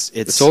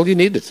 It's all you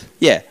needed.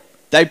 Yeah.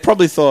 They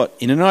probably thought,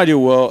 in an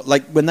ideal world,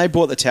 like when they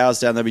brought the towers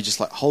down, they'd be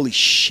just like, holy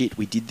shit,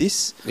 we did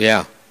this?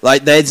 Yeah.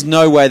 Like, there's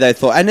no way they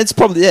thought. And it's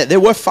probably, there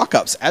were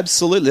fuck-ups.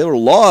 Absolutely. There were a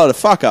lot of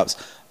fuck-ups.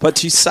 But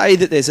to say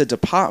that there's a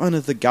department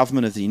of the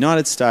government of the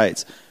United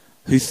States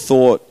who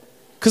thought...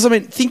 Because, I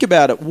mean, think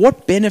about it.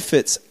 What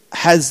benefits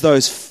has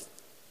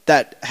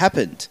that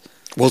happened?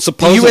 Well,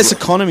 the US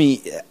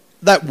economy,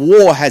 that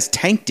war has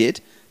tanked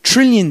it.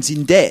 Trillions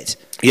in debt.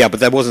 Yeah, but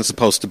that wasn't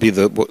supposed to be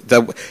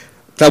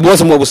that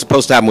wasn't what was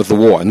supposed to happen with the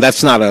war. And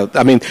that's not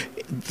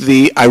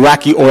the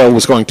Iraqi oil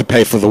was going to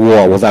pay for the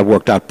war. Well, that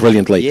worked out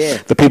brilliantly. Yeah.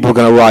 The people were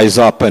going to rise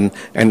up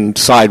and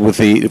side with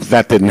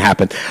that didn't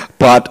happen.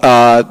 But...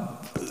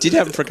 Did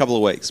happen for a couple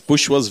of weeks.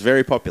 Bush was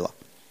very popular.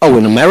 Oh,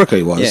 in America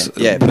he was.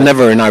 Yeah, but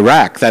never in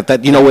Iraq. That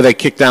where they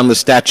kicked down the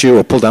statue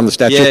or pulled down the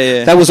statue.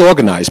 Yeah. That was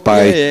organized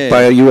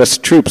by U.S.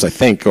 troops, I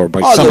think, or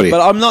by somebody. Look,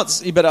 but I'm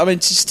not. But I mean,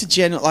 just to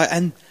general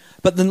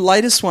But the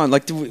latest one, I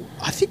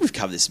think we've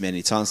covered this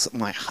many times.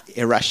 My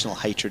irrational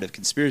hatred of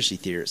conspiracy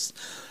theorists.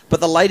 But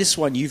the latest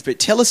one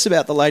tell us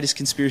about the latest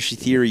conspiracy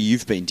theory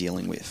you've been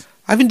dealing with.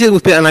 I've been dealing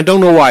with it, and I don't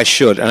know why I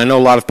should. And I know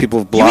a lot of people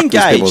have blocked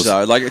these people. You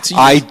engage, though.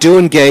 I do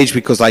engage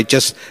because I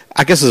guess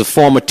as a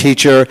former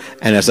teacher,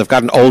 and as I've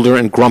gotten older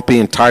and grumpy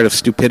and tired of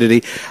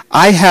stupidity,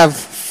 I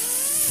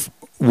have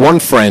one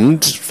friend,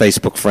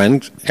 Facebook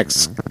friend,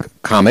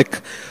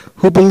 ex-comic,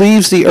 who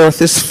believes the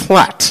Earth is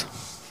flat.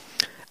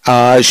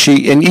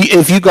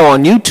 If you go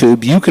on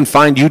YouTube, you can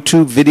find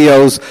YouTube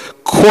videos,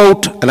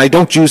 quote, and I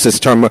don't use this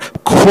term,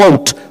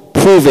 quote,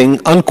 proving,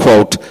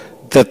 unquote,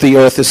 that the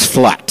Earth is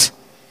flat.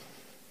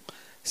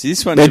 See,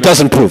 this one it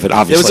doesn't prove it,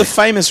 obviously. There was a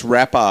famous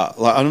rapper,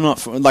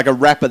 like a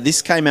rapper.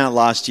 This came out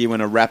last year when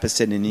a rapper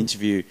said in an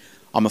interview,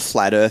 "I'm a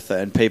flat earther,"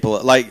 and people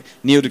like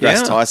Neil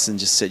deGrasse Tyson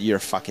just said, "You're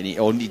a fucking,"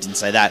 or he didn't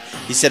say that.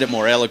 He said it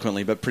more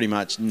eloquently, but pretty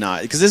much no,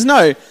 because there's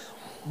no.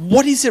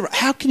 What is it?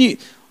 How can you?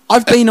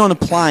 I've been on a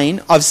plane.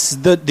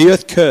 The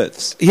Earth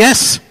curves.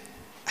 Yes.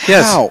 How?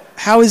 Yes.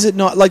 How is it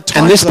not like?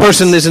 And this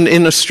person is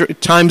in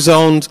time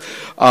zones,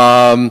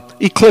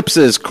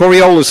 eclipses,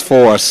 Coriolis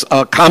force,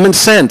 common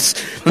sense.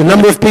 The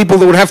number of people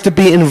that would have to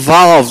be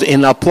involved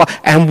in a plot,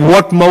 and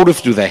what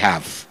motive do they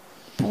have?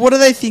 What do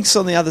they think's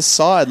on the other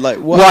side? Like,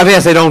 what? Well, I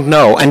guess they don't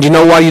know. And you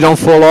know why you don't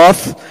fall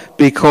off?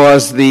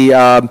 Because the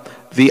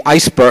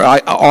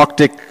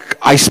Arctic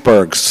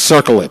icebergs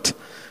circle it.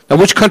 Now,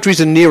 which countries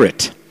are near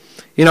it?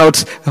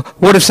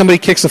 What if somebody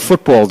kicks a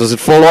football? Does it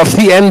fall off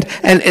the end?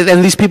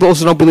 And these people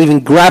also don't believe in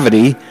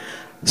gravity,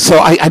 so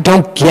I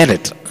don't get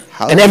it.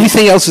 And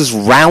everything else is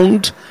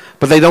round,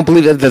 but they don't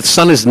believe that the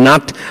sun is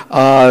not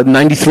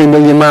 93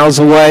 million miles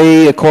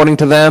away, according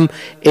to them.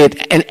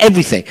 And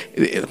everything.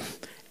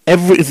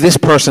 This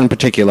person in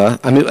particular,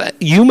 I mean,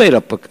 you made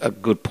up a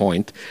good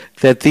point,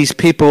 that these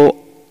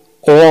people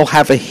all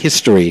have a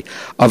history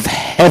of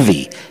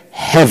heavy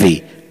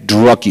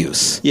drug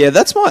use. Yeah,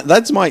 that's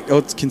my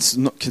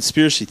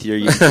conspiracy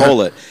theory, you can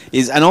call it.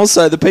 And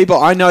also the people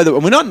I know that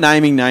we're not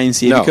naming names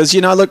here because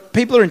look,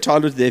 people are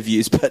entitled to their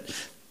views, but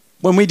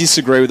when we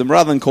disagree with them,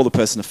 rather than call the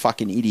person a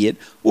fucking idiot,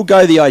 we'll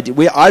go the idea.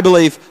 I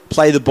believe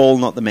play the ball,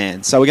 not the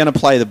man. So we're going to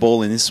play the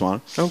ball in this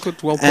one. Oh,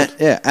 good, well put.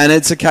 And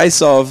it's a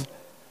case of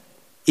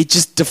it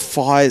just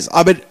defies.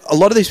 I mean, a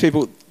lot of these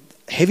people,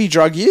 heavy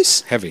drug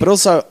use, but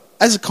also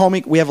as a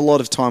comic, we have a lot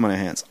of time on our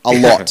hands. A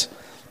lot.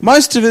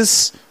 Most of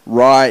us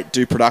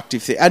do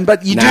productive things,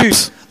 but you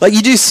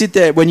do sit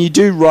there when you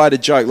do write a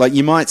joke. Like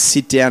you might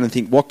sit down and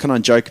think, "What can I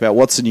joke about?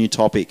 What's a new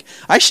topic?"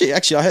 Actually,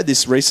 I heard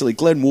this recently.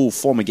 Glenn Wool,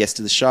 former guest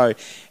of the show,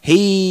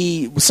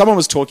 someone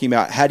was talking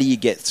about how do you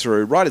get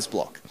through writer's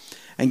block,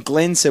 and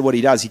Glenn said what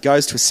he does. He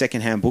goes to a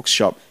secondhand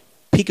bookshop,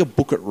 pick a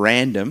book at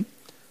random,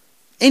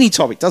 any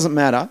topic doesn't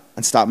matter,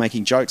 and start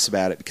making jokes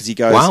about it because he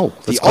goes, "Wow,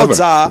 the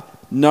odds are."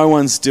 No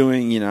one's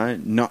doing,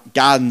 not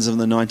Gardens of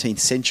the 19th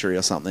Century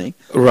or something.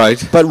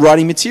 Right. But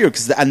writing material,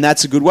 and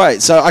that's a good way.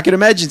 So I can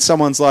imagine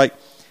someone's like,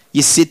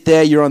 you sit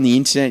there, you're on the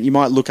internet, you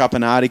might look up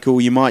an article,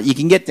 you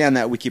can get down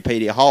that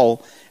Wikipedia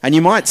hole, and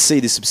you might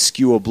see this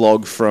obscure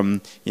blog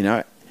from,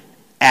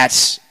 at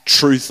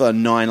Truther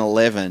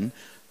 911.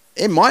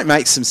 It might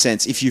make some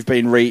sense if you've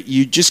been if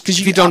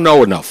you don't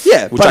know enough.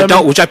 Yeah,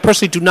 which I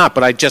personally do not,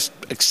 but I just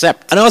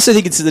accept. And I also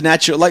think it's the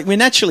natural, we're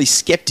naturally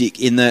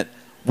skeptic in that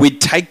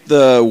we'd take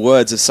the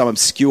words of some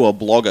obscure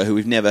blogger who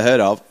we've never heard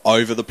of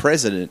over the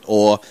president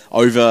or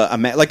over a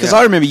man. Like, because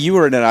I remember you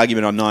were in an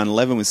argument on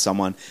 9/11 with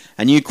someone,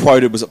 and you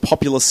quoted, was it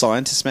Popular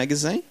Scientist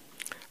magazine?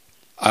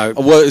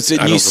 Was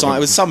it New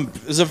Science?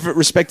 It was a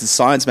respected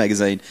science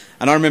magazine,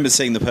 and I remember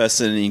seeing the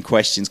person in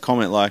question's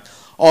comment like,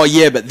 "Oh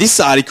yeah, but this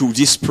article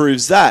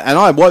disproves that," and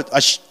I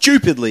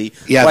stupidly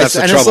that's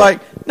the and trouble. it's like,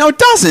 no, it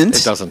doesn't.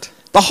 It doesn't.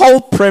 The whole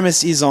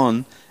premise is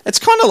on. It's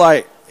kind of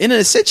like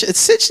essentially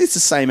it's the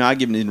same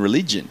argument in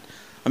religion.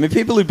 I mean,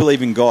 people who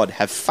believe in God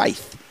have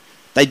faith.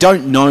 They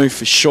don't know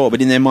for sure,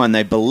 but in their mind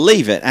they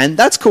believe it, and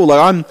that's cool.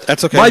 Like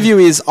that's okay. My view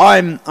is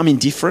I'm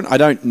indifferent. I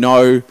don't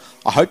know.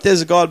 I hope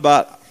there's a God,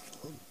 but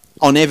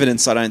on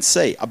evidence I don't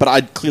see. But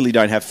I clearly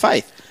don't have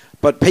faith.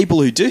 But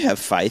people who do have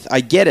faith, I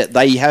get it.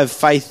 They have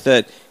faith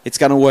that it's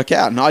going to work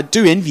out, and I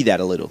do envy that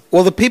a little.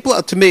 Well, the people,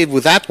 to me,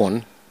 with that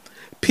one,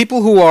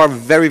 people who are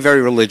very,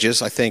 very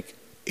religious, I think,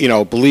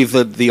 believe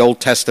the Old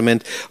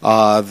Testament.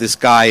 This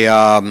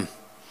guy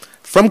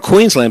from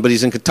Queensland, but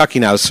he's in Kentucky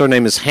now. His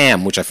surname is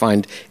Ham, which I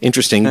find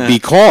interesting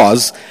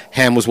because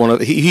Ham was one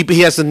of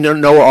he has the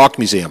Noah Ark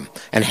Museum,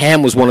 and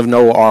Ham was one of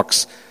Noah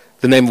Ark's.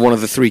 The name of one of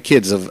the 3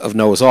 kids of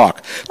Noah's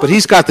Ark. But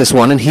he's got this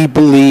one, and he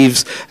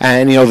believes,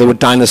 and there were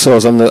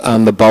dinosaurs on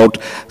the boat.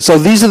 So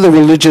these are the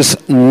religious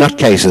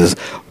nutcases.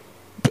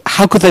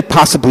 How could they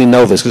possibly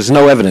know this? Because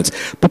there's no evidence.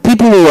 But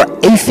people who are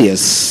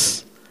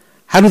atheists,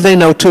 how do they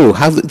know too?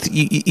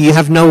 You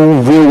have no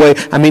real way.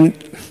 I mean,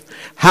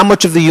 how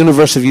much of the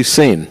universe have you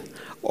seen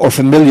or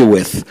familiar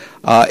with?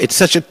 It's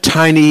such a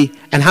tiny,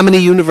 and how many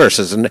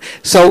universes? And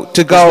so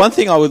to go, one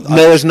thing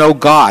there's no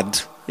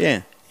God.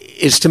 Yeah.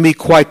 Is to me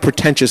quite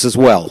pretentious as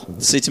well.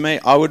 See, to me,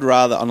 I would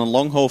rather, on a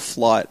long-haul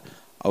flight,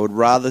 I would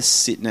rather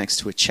sit next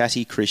to a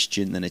chatty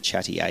Christian than a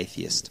chatty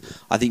atheist.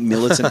 I think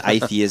militant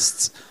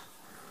atheists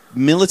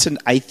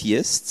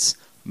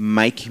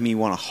make me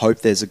want to hope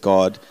there's a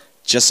God.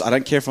 I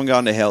don't care if I'm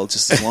going to hell,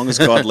 just as long as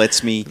God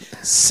lets me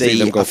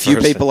see a few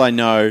people I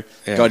know,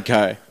 God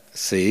go.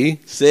 See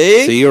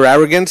your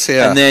arrogance,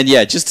 and then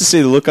just to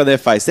see the look on their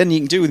face. Then you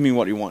can do with me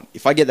what you want.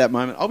 If I get that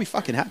moment, I'll be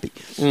fucking happy.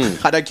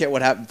 I don't care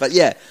what happens, but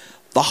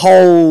the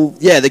whole,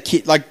 the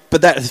kid, but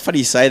it's funny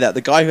you say that.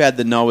 The guy who had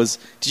the Noah's,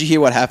 did you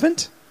hear what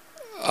happened?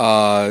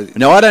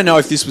 No, I don't know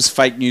if this was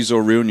fake news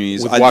or real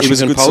news. With Washington it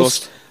was a good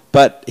Post? source.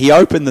 But he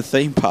opened the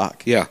theme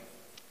park. Yeah.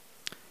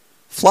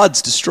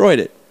 Floods destroyed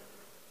it.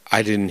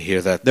 I didn't hear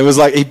that. There was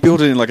he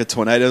built it in a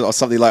tornado or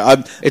something like.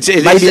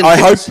 I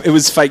hope it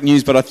was fake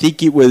news, but I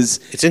think it was.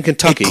 It's in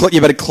Kentucky. But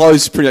it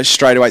closed pretty much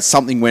straight away.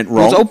 Something went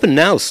wrong. It's open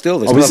now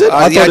still. Is it?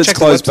 I thought it's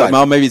closed,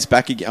 but maybe it's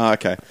back again. Oh,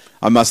 okay.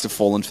 I must have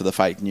fallen for the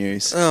fake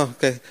news. Oh,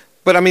 okay.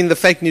 But I mean, the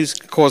fake news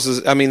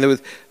causes. I mean, there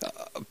was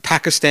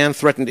Pakistan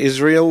threatened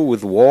Israel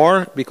with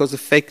war because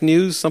of fake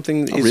news.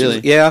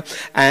 Really? Yeah.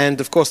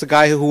 And of course, the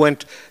guy who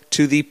went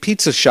to the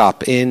pizza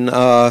shop in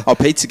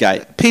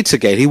Pizzagate.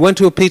 Pizzagate. He went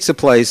to a pizza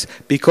place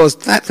because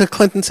the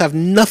Clintons have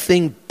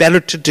nothing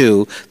better to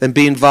do than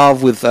be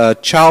involved with a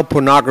child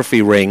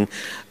pornography ring.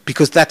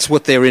 Because that's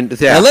what they're in.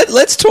 Now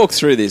let's talk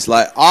through this.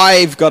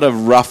 I've got a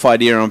rough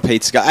idea on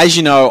Pizzagate. As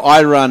you know,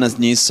 I run a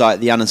news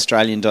site,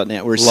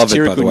 theunaustralian.net. We're a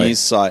satirical news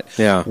site.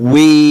 Yeah.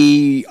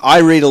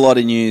 I read a lot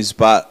of news,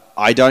 but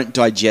I don't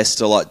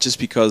digest a lot just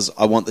because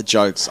I want the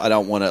jokes. I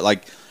don't want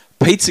to,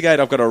 Pizzagate,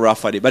 I've got a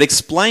rough idea. But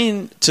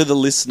explain to the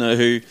listener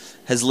who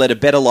has led a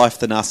better life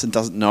than us and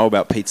doesn't know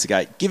about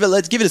Pizzagate.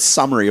 Let's give it a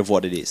summary of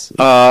what it is.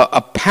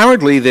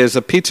 Apparently, there's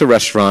a pizza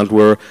restaurant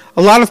where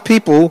a lot of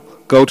people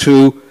go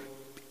to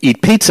eat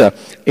pizza,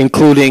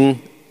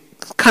 including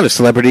kind of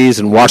celebrities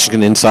and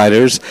Washington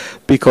insiders,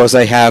 because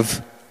they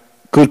have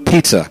good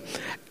pizza.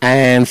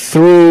 And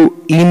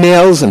through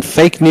emails and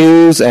fake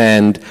news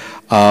and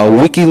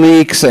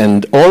WikiLeaks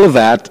and all of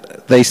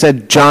that, they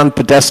said John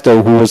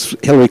Podesta, who was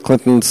Hillary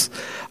Clinton's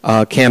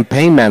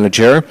campaign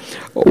manager,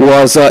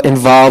 was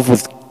involved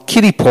with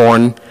kiddie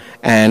porn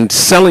and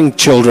selling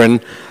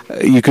children.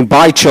 You can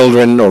buy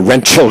children or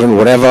rent children,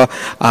 whatever.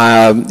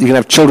 You can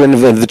have children.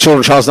 If the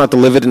children's child not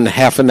delivered in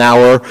half an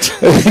hour,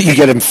 you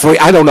get them free.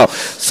 I don't know.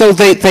 So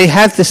they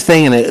had this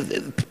thing,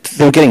 and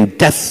they were getting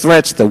death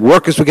threats. The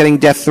workers were getting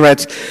death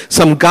threats.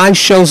 Some guy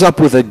shows up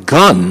with a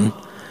gun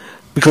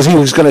because he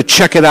was going to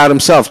check it out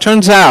himself.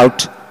 Turns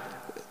out,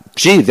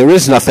 there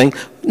is nothing.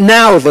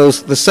 Now a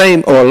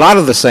lot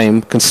of the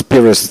same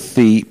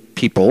conspiracy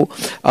people,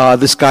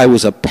 this guy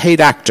was a paid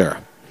actor.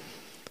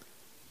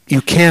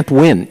 You can't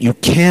win. You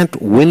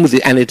can't win with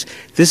it. And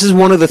this is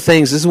one of the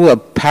things, this is a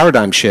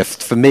paradigm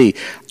shift for me.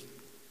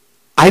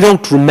 I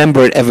don't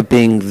remember it ever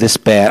being this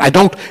bad.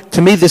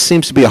 To me, this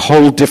seems to be a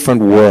whole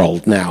different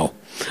world now,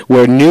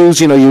 where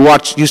news, you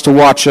used to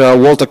watch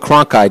Walter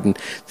Cronkite, and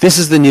this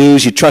is the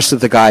news, you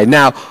trusted the guy.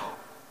 Now,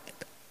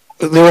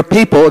 there are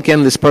people,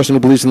 again, this person who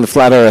believes in the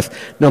flat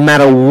earth, no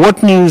matter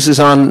what news is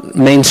on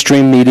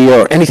mainstream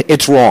media or anything,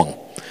 it's wrong.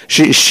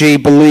 She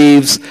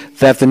believes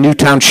that the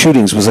Newtown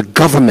shootings was a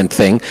government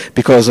thing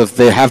because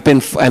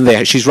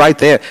she's right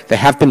there, there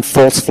have been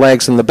false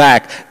flags in the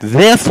back.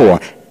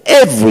 Therefore,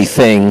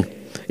 everything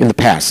in the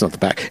past, not the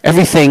back,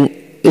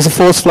 everything is a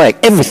false flag.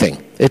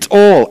 Everything. It's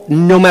all,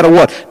 no matter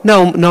what.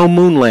 No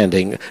moon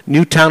landing.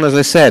 Newtown, as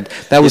I said,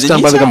 that was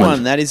done by the government.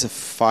 One, that is a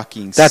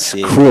fucking That's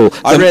sick. cruel.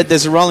 I read,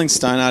 there's a Rolling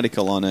Stone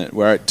article on it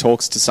where it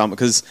talks to some,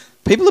 because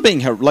people are being,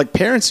 like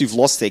parents who've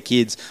lost their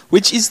kids,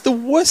 which is the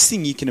worst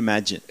thing you can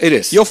imagine. It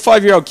is. Your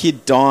 5-year-old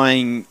kid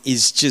dying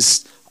is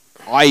just,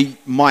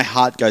 my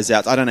heart goes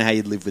out. I don't know how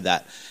you'd live with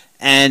that.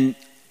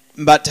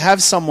 But to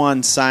have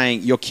someone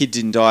saying your kid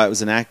didn't die, it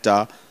was an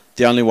actor,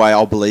 the only way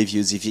I'll believe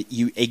you is if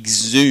you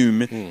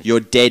exhume your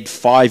dead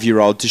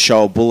 5-year-old to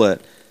show a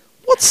bullet.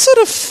 What sort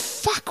of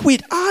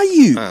fuckwit are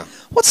you?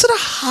 What sort of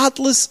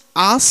heartless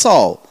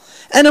arsehole?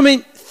 And I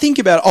mean, think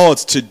about it.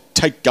 It's to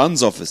take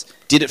guns off us.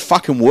 Did it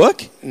fucking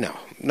work? No,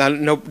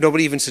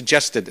 nobody even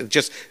suggested.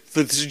 Just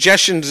the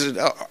suggestions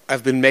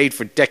have been made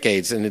for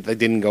decades, and they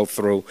didn't go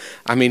through.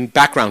 I mean,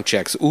 background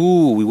checks.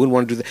 Ooh, we wouldn't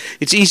want to do that.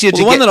 It's easier to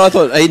the get... one that I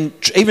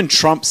thought, even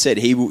Trump said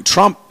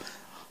Trump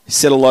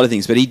said a lot of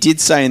things, but he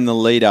did say in the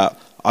lead-up,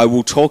 I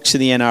will talk to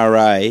the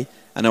NRA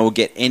and I will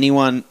get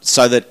anyone,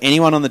 so that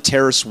anyone on the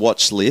terrorist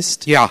watch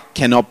list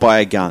cannot buy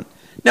a gun.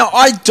 Now,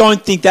 I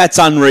don't think that's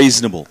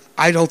unreasonable.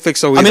 I don't think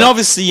so either. I mean,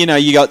 obviously,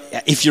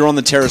 if you're on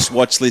the terrorist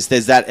watch list,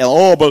 there's that,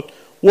 but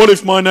what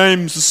if my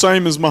name's the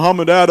same as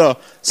Muhammad Atta?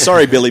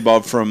 Sorry, Billy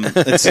Bob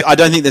I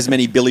don't think there's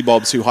many Billy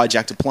Bobs who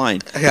hijacked a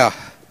plane. Yeah.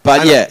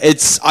 But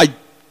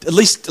at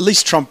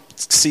least Trump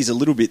sees a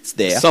little bit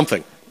there.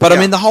 Something. But I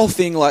mean, the whole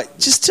thing,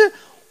 just to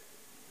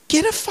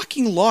get a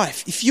fucking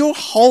life. If your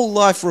whole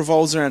life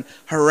revolves around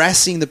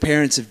harassing the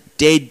parents of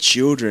dead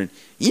children,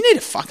 you need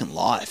a fucking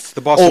life.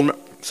 The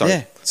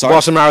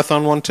Boston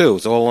Marathon one too.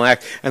 It's all an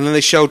act. And then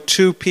they showed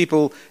two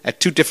people at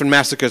two different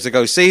massacres. They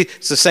go, see,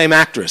 it's the same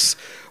actress.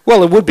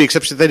 Well, it would be,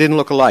 except that they didn't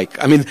look alike.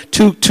 I mean,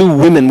 two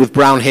women with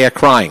brown hair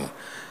crying.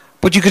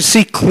 But you could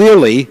see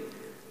clearly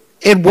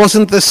it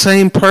wasn't the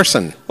same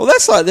person. Well,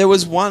 that's there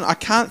was one, I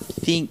can't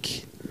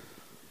think,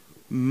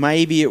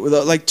 maybe it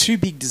was two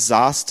big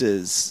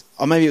disasters.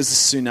 Or maybe it was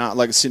a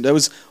tsunami. There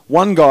was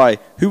one guy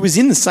who was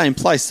in the same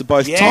place at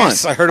both times.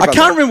 Yes, I heard about that. I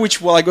can't remember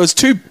which one. It was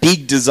two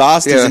big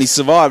disasters and he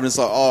survived. And it's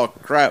oh,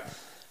 crap.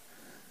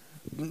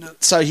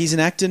 So he's an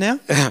actor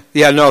now?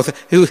 No,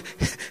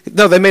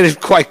 they made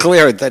it quite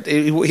clear that,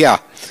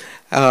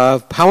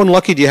 how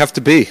unlucky do you have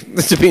to be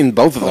in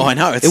both of them? Oh, I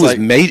know. It was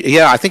made.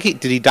 Yeah, I think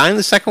did he die in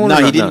the second one? No,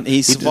 or he didn't.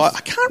 He survived. I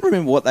can't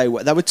remember what they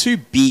were. They were too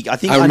big.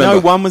 I know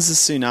one was a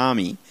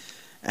tsunami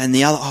and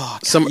the other...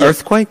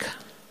 earthquake?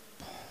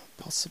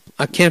 Possibly.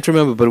 I can't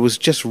remember, but it was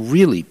just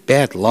really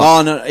bad luck.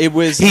 Oh, no, it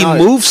was... He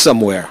moved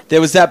somewhere. There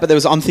was that, but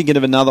I'm thinking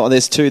of another one.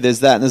 There's two.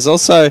 There's that. And there's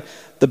also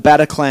the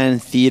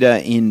Bataclan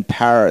Theatre in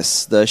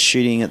Paris, the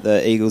shooting at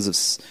the Eagles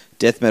of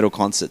Death Metal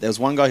concert. There was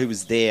one guy who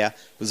was there.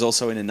 Who was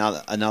also in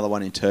another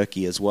one in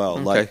Turkey as well.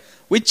 Okay.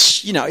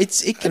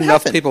 It can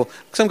Enough happen. people.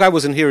 Some guy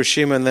was in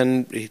Hiroshima and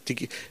then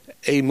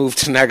he moved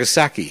to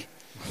Nagasaki.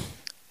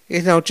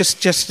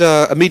 Just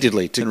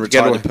immediately to and get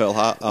retired away. to Pearl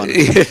Harbor. Oh,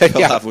 no,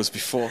 Pearl Harbor was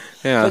before.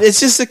 Yeah. But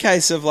it's just a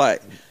case of I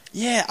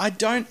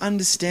don't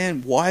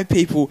understand why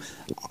people...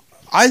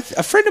 a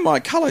friend of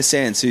mine, Carlos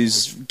Sands,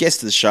 who's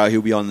guest of the show,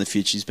 he'll be on in the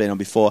future, he's been on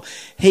before,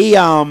 we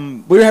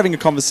were having a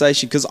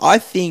conversation because I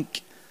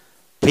think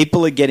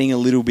people are getting a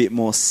little bit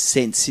more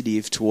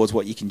sensitive towards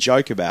what you can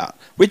joke about,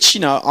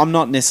 which, I'm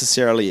not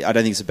necessarily... I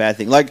don't think it's a bad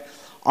thing.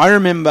 I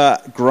remember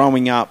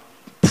growing up,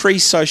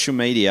 pre-social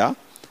media...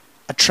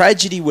 A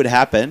tragedy would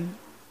happen,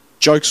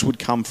 jokes would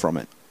come from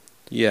it.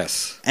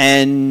 Yes.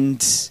 And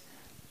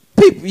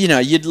people,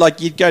 you'd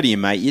go to your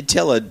mate, you'd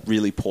tell a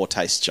really poor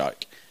taste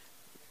joke,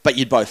 but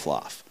you'd both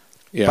laugh.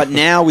 Yeah. But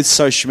now with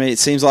social media, it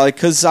seems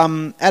because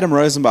Adam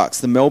Rosenbach's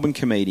the Melbourne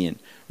comedian.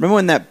 Remember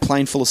when that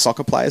plane full of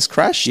soccer players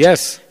crashed?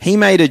 Yes. He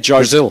made a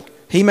joke. Brazil.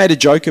 He made a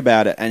joke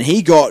about it, and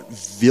he got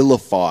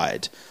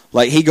vilified.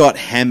 He got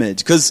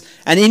hammered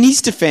and in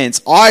his defense,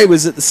 I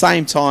was at the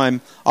same time.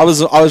 I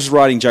was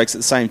writing jokes at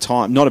the same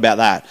time, not about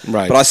that.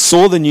 Right. But I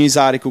saw the news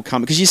article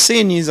come because you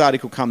see a news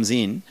article comes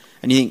in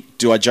and you think,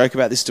 do I joke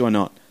about this? Do I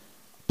not?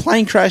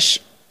 Plane crash,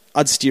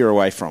 I'd steer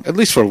away from. At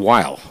least for a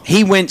while.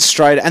 He went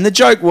straight, and the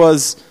joke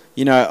was,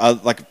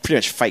 pretty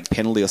much fake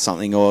penalty or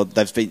something, or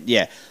they've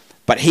been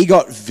But he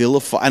got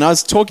vilified, and I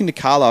was talking to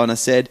Carlo, and I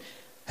said,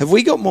 have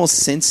we got more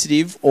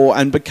sensitive?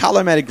 But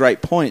Carlo made a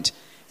great point.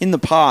 In the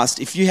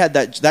past, if you had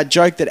that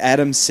joke that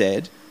Adam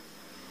said,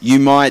 you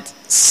might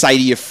say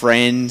to your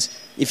friend,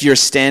 if you're a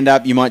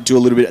stand-up, you might do a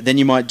little bit, then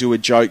you might do a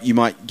joke, you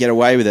might get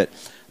away with it.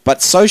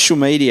 But social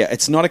media,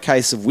 it's not a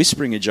case of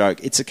whispering a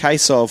joke. It's a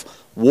case of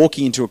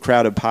walking into a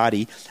crowded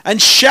party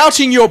and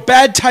shouting your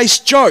bad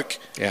taste joke.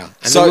 Yeah,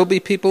 and there will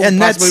be people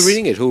possibly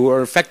reading it who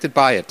are affected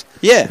by it.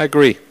 Yeah. I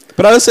agree.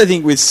 But I also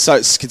think with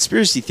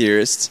conspiracy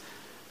theorists,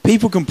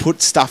 people can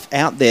put stuff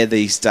out there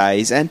these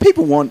days, and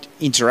people want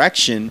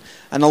interaction,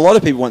 and a lot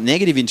of people want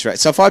negative interaction.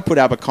 So if I put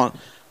up a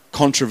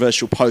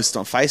controversial post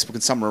on Facebook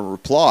and someone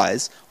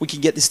replies, we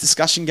can get this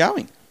discussion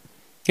going.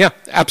 Yeah,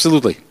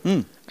 absolutely.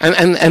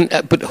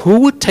 But who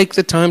would take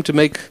the time to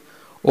make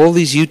all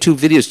these YouTube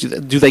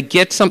videos? Do they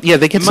get some? Yeah,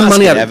 they get some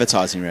money out of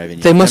advertising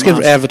revenue. They must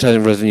get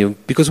advertising revenue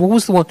because what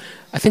was the one?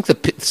 I think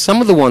some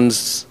of the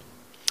ones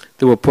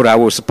that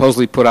were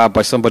supposedly put out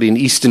by somebody in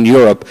Eastern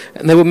Europe,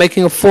 and they were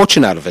making a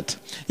fortune out of it.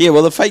 Yeah,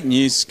 well, the fake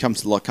news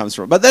comes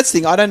from. But that's the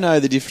thing. I don't know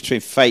the difference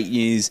between fake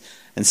news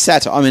and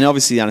satire. I mean,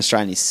 obviously, the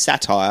Un-Australian is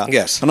satire.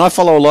 Yes. And I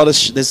follow a lot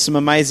of... there's some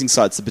amazing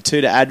sites. The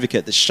Batuta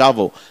Advocate, The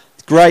Shovel.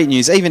 Great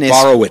news. Even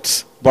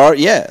Borowitz.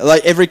 Yeah,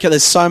 like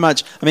there's so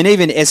much. I mean,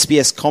 even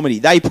SBS Comedy,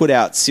 they put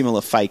out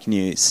similar fake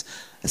news.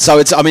 So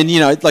it's, I mean, you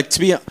know, like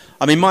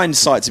my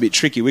site's a bit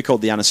tricky. We're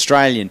called the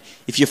Un-Australian.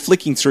 If you're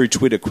flicking through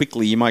Twitter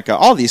quickly, you might go,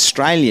 oh, the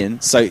Australian.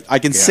 So I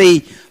can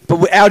see,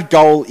 but our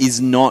goal is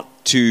not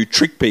to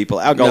trick people.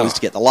 Our goal is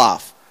to get the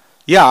laugh.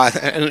 Yeah,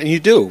 and you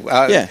do.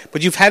 Yeah.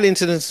 But you've had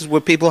incidences where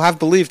people have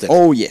believed it.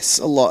 Oh, yes,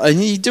 a lot.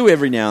 And you do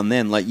every now and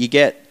then. Like, you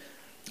get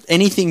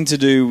anything to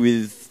do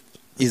with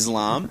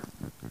Islam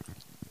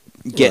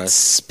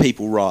gets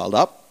people riled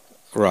up.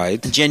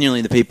 Right.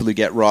 Genuinely, the people who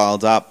get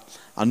riled up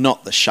are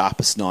not the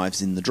sharpest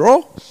knives in the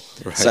drawer.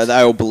 Right. So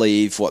they all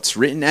believe what's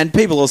written. And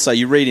people also,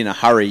 you read in a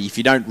hurry. If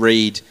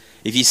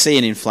you see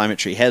an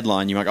inflammatory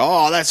headline, you might go,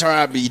 oh, that's all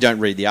right, but you don't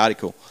read the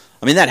article.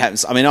 I mean, that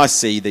happens. I mean, I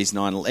see these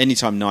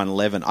anytime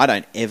 9/11, I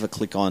don't ever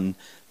click on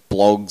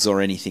blogs or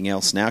anything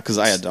else now because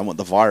I don't want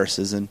the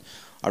viruses, and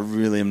I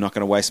really am not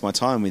going to waste my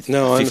time with a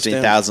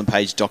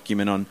 15,000-page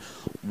document on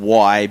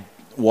why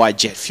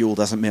jet fuel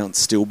doesn't melt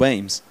steel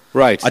beams.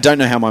 Right. I don't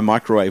know how my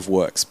microwave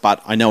works,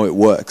 but I know it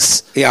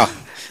works. Yeah.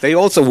 They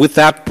also, with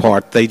that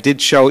part, they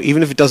did show,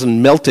 even if it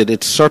doesn't melt it,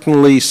 it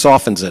certainly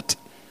softens it.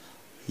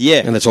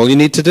 Yeah. And that's all you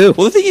need to do.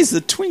 Well, the thing is,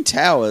 the Twin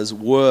Towers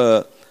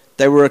were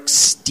a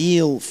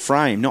steel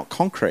frame, not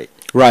concrete.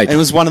 Right. And it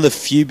was one of the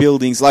few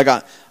buildings, like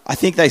I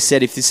think they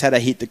said if this had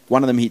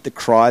one of them hit the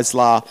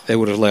Chrysler, they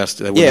would have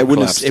lasted. It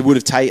would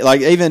have taken,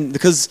 like, even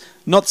because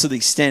not to the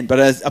extent,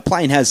 but a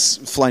plane has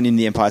flown in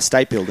the Empire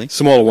State Building.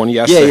 Smaller one,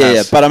 yes.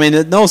 Yeah. But I mean,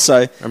 and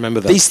also, I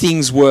remember that. These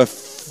things were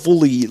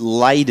fully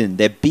laden.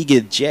 They're bigger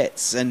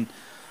jets, and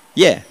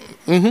yeah.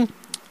 Mm-hmm.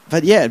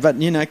 But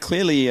you know,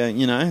 clearly,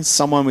 you know,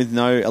 someone with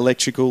no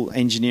electrical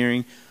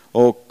engineering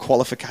or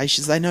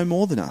qualifications, they know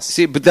more than us.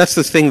 See, but that's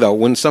the thing, though.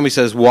 When somebody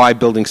says why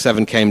Building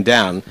 7 came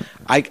down,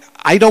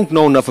 I don't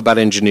know enough about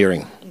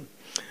engineering.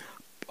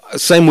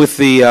 Same with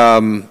the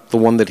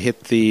one that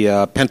hit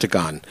the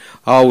Pentagon.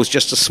 Oh, it was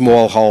just a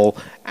small hole.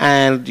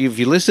 And if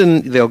you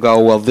listen, they'll go,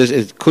 well,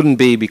 it couldn't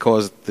be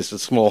because this is a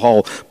small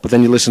hole. But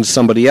then you listen to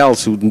somebody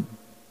else who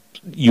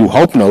you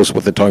hope knows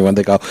what they're talking about.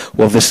 They go,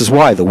 well, this is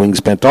why. The wings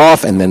bent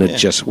off, and then it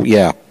just,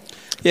 Yeah,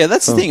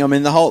 that's the thing. I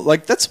mean, the whole,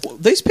 like, that's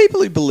these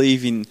people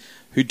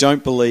who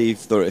don't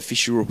believe the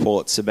official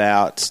reports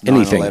about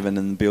 9/11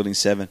 and Building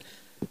 7,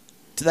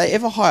 do they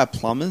ever hire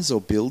plumbers or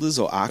builders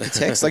or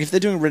architects? Like, if they're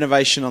doing a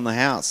renovation on the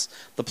house,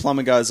 the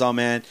plumber goes, oh,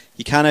 man,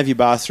 you can't have your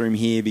bathroom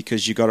here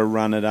because you've got to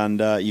run it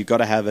under, you've got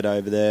to have it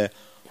over there.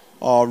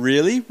 Oh,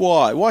 really?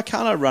 Why? Why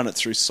can't I run it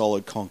through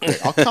solid concrete?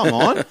 Oh, come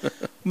on.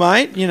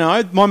 Mate, you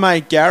know, my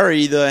mate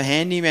Gary, the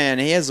handyman,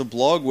 he has a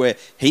blog where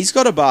he's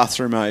got a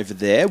bathroom over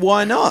there.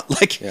 Why not?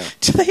 Like,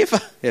 do they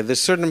ever... Yeah,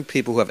 there's certain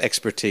people who have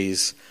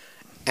expertise,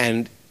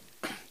 and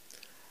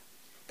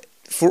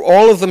for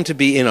all of them to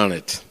be in on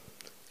it,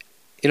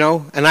 you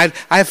know, and I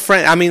have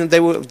friends. I mean,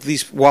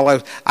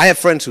 I have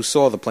friends who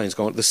saw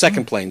the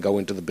second plane go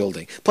into the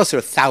building. Plus, there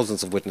are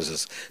thousands of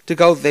witnesses to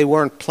go. They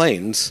weren't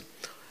planes;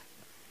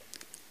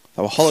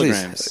 they were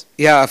holograms. Please.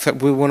 Yeah,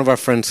 one of our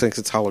friends thinks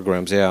it's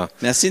holograms. Yeah.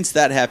 Now, since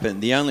that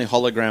happened, the only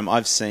hologram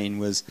I've seen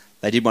was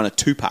they did one at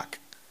Tupac.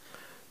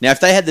 Now, if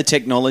they had the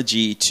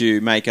technology to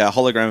make a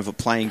hologram of a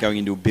plane going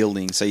into a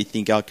building, so you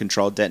think a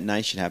controlled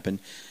detonation happened,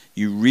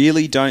 you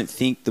really don't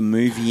think the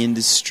movie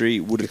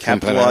industry would have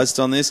capitalized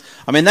on this?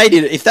 I mean, they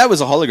did. If that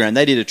was a hologram,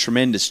 they did a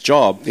tremendous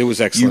job. It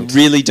was excellent.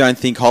 You really don't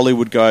think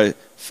Hollywood go,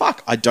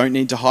 fuck, I don't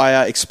need to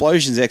hire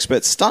explosions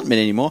expert stuntmen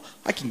anymore.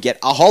 I can get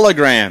a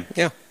hologram.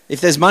 Yeah.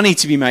 If there's money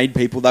to be made,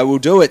 people, they will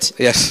do it.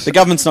 Yes. The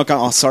government's not going,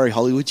 oh, sorry,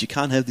 Hollywood, you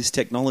can't have this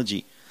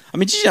technology. I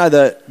mean, did you know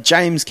that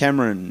James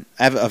Cameron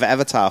of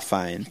Avatar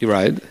fame? You're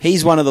right.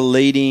 He's one of the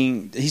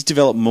he's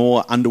developed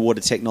more underwater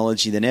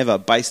technology than ever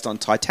based on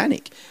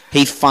Titanic.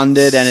 He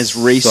funded and has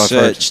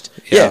researched.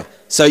 Yeah.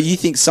 So you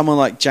think someone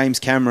like James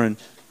Cameron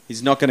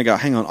is not going to go,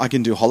 hang on, I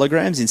can do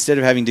holograms? Instead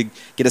of having to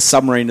get a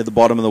submarine to the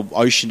bottom of the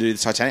ocean to do the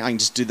Titanic, I can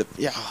just do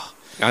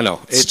I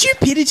know.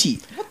 Stupidity.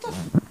 What the...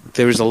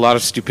 There is a lot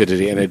of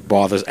stupidity, and it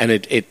bothers, and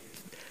it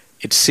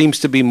seems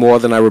to be more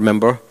than I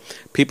remember.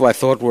 People I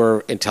thought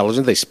were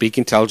intelligent, they speak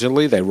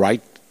intelligently, they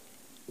write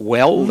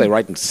well, they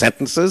write in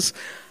sentences.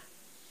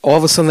 All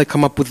of a sudden they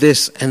come up with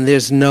this, and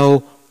there's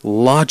no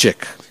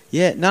logic.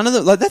 Yeah, none of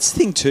them. Like, that's the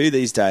thing too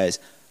these days.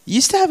 You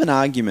used to have an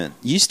argument.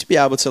 You used to be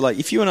able to, like,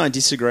 if you and I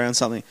disagree on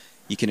something,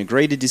 you can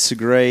agree to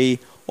disagree,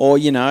 or,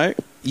 you know,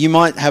 you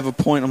might have a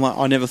point. I'm like,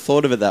 I never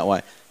thought of it that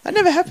way. That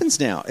never happens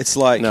now. It's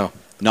like, no,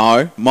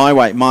 my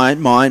way,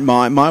 mine,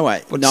 my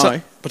way.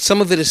 But but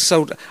some of it is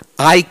so...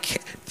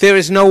 there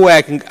is no way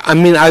I can... I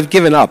mean, I've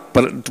given up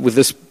but with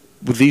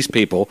these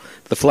people,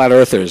 the flat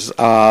earthers,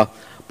 but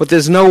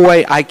there's no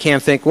way I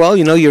can't think, well,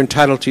 you know, you're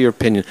entitled to your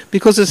opinion,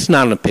 because it's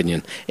not an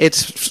opinion.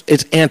 It's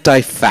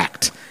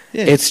anti-fact.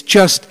 Yeah. It's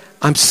just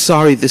I'm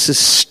sorry, this is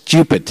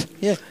stupid.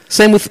 Yeah.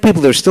 Same with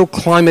people. They're still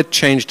climate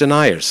change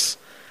deniers.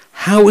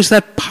 How is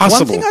that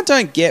possible? One thing I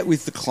don't get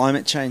with the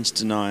climate change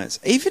deniers,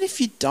 even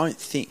if you don't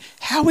think,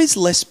 how is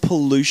less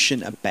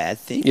pollution a bad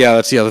thing? Yeah,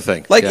 that's the other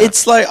thing. Like, Yeah.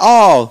 it's like,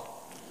 oh,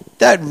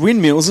 that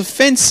windmill's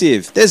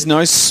offensive. There's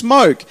no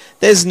smoke.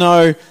 There's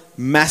no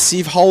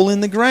massive hole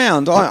in the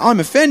ground. I'm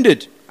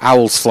offended.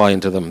 Owls fly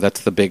into them.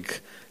 That's the big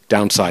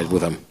downside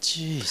with them.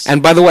 Jeez.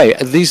 And by the way,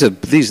 this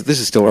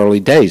is still early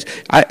days.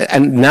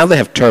 And now they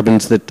have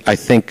turbines that I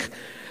think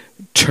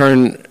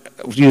turn.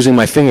 Using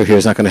my finger here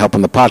is not going to help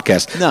on the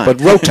podcast. No. But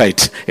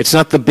rotate. It's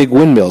not the big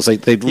windmills.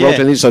 They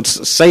rotate, so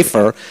it's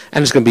safer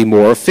and it's going to be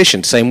more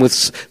efficient. Same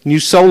with new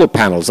solar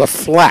panels, are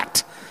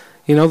flat.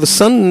 You know, the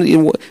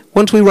sun.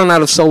 Once we run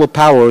out of solar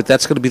power,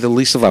 that's going to be the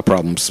least of our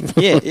problems.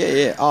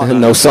 Yeah. Oh,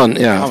 no sun.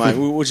 Yeah. Oh, mate,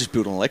 we'll just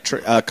build an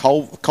electric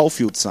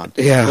coal-fueled sun.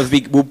 Yeah.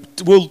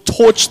 We'll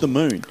torch the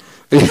moon.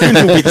 The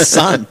moon will be the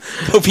sun.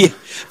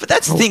 But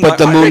that's the thing. But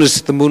the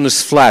moon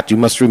is flat. You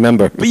must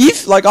remember. But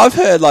I've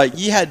heard,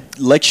 you had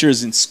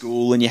lecturers in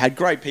school, and you had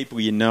great people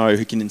you know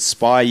who can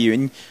inspire you,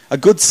 and a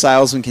good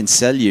salesman can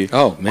sell you.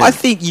 Oh, man. I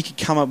think you could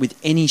come up with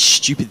any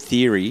stupid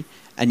theory,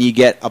 and you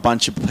get a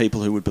bunch of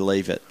people who would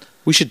believe it.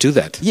 We should do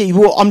that. Yeah,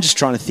 well, I'm just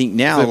trying to think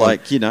now, Do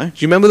you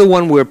remember the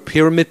one where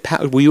Pyramid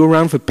Power... Were you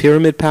around for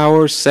Pyramid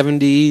Power,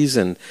 70s?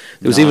 And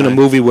there was even a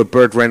movie where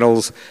Burt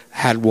Reynolds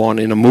had one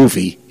in a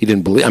movie. He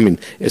didn't believe... I mean,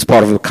 it's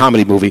part of a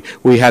comedy movie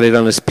where he had it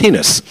on his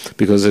penis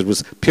because it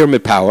was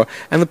Pyramid Power.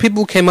 And the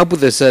people who came up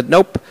with this said,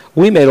 nope,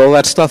 we made all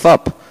that stuff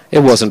up. It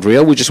wasn't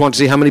real. We just wanted to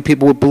see how many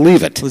people would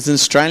believe it. There's an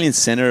Australian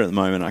senator at the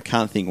moment. I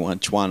can't think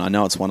which one. I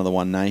know it's one of the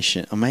One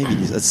Nation. Or maybe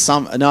it's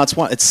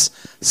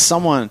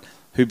someone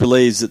who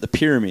believes that the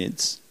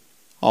pyramids,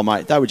 oh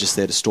mate, they were just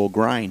there to store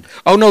grain.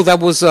 Oh no, that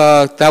was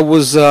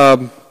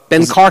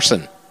Ben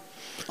Carson.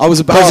 I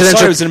was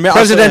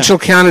presidential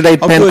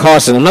candidate Ben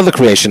Carson, another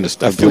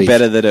creationist. I feel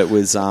better that it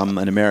was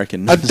an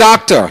American. A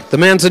doctor. The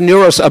man's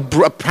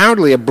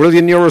apparently a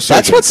brilliant neurosurgeon.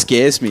 That's what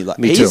scares me.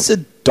 He's too. a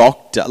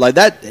doctor. Like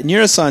that,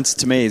 neuroscience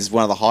to me is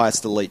one of the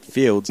highest elite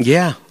fields.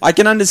 Yeah, I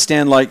can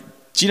understand.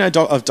 Do you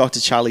know of Dr.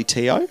 Charlie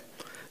Teo?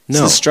 It's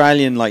an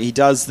Australian.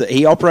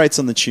 He operates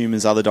on the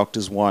tumours other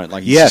doctors won't.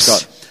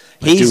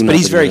 He's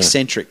very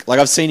eccentric.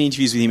 I've seen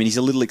interviews with him, and he's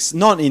a little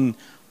not in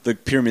the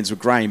pyramids with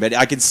grain, but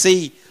I can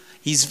see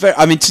he's very.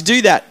 I mean, to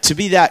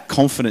be that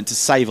confident to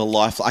save a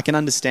life, I can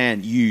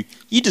understand you.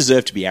 You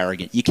deserve to be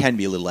arrogant. You can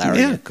be a little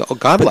arrogant. Yeah,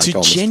 godlike. But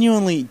to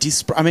genuinely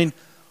I mean,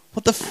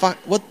 what the fuck?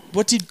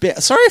 What did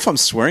Ben? Sorry if I'm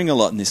swearing a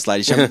lot in this,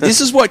 ladies and gentlemen.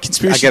 This is what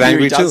conspiracy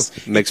theory does.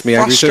 Too. Makes me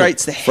angry too.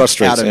 Frustrates the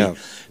heck out of me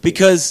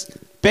because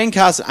Ben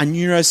Carson, a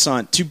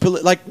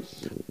neuroscientist,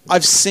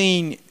 I've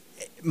seen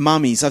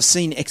mummies, I've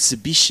seen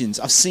exhibitions,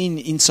 I've seen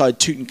inside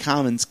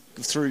Tutankhamun's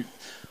through.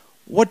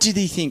 What did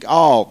he think?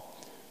 Oh,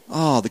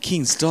 the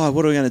king's died.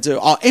 What are we going to do?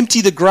 Oh,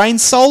 empty the grain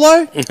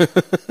solo?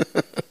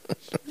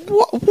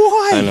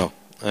 Why? I know.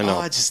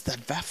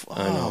 That baffles.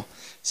 I know.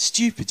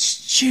 Stupid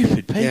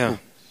people.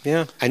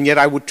 Yeah. And yet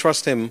I would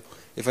trust him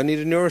if I need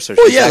a neurosurgeon.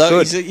 Well,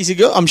 yeah, he's a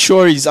good. I'm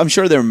sure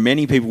there are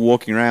many people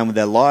walking around with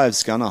their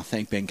lives going, "Oh,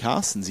 thank Ben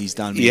Carson's. He's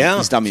done me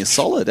a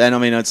solid." And I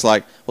mean, it's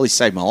like, well, he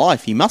saved my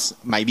life. He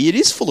must. Maybe it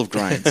is full of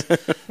grains.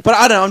 But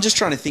I don't know. I'm just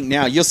trying to think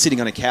now. You're sitting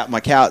on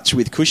my couch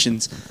with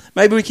cushions.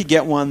 Maybe we could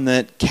get one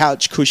that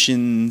couch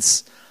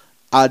cushions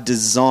are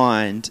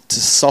designed to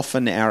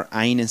soften our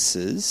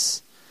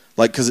anuses,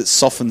 because it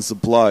softens the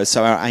blow,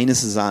 so our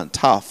anuses aren't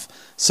tough.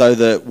 So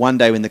that one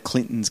day when the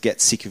Clintons get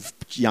sick of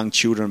young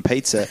children and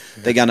pizza,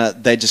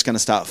 they're just gonna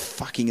start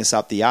fucking us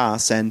up the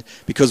arse. And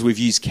because we've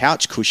used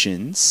couch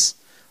cushions,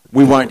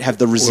 we won't have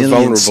the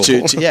resilience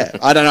to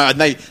I don't know. And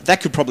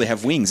that could probably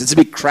have wings. It's a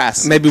bit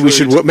crass. Maybe we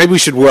should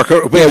work.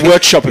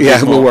 Workshop it.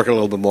 Yeah, we'll work a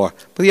little bit more.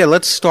 But yeah,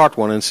 let's start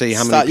one and see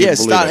how many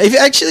people believe it.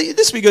 Actually,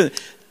 this would be good.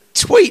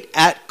 Tweet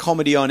at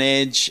Comedy on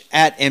Edge,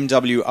 at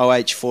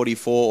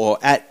MWOH44, or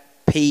at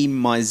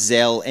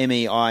PMeisel,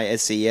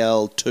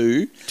 MEISEL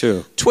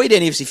 2. Tweet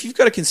any of us. If you've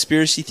got a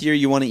conspiracy theory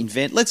you want to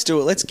invent, let's do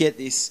it. Let's get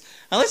this.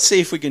 And let's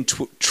see if we can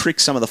trick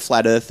some of the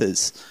flat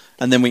earthers.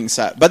 And then we can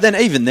say... But then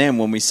even then,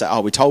 when we say,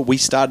 we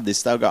started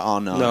this, they'll go, oh,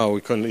 no. No,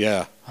 we couldn't,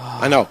 yeah.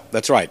 I know,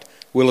 that's right.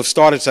 We'll have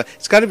started...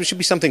 It should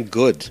be something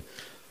good.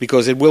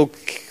 Because it will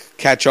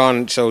catch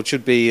on, so it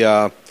should be...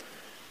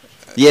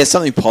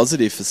 something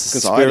positive for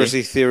society.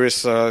 Conspiracy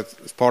theorists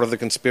part of the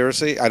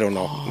conspiracy? I don't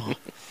know.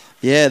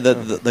 Yeah,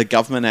 the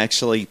government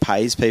actually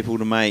pays people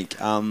to make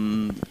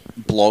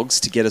blogs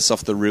to get us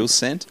off the real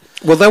scent.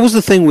 Well, that was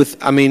the thing with,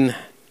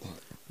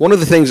 one of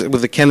the things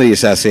with the Kennedy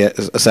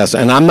assassination,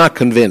 and I'm not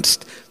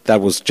convinced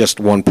that was just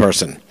one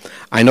person.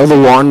 I know the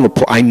Warren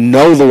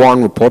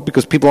Report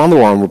because people on the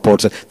Warren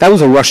Report said that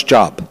was a rush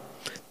job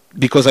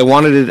because they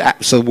wanted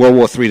it so World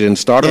War III didn't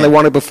start, and they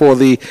wanted it before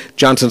the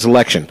Johnson's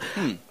election.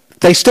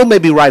 They still may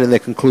be right in their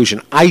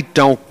conclusion. I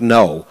don't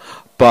know,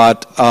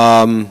 but...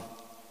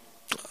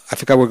 I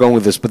forgot where we're going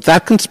with this, but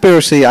that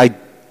conspiracy, that's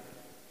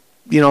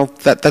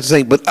the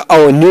thing. But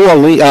in New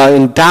Orleans,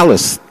 in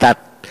Dallas, at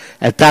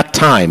that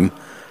time,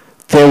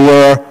 there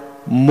were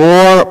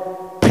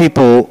more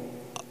people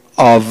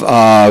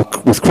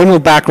with criminal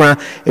background.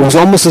 It was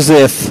almost as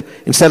if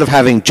instead of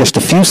having just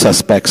a few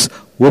suspects,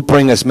 we'll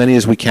bring as many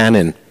as we can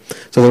in.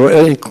 So there were,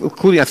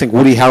 including I think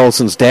Woody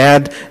Harrelson's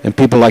dad and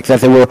people like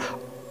that. There were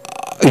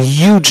a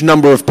huge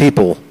number of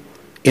people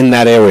in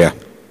that area,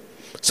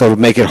 so it would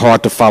make it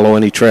hard to follow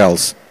any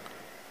trails.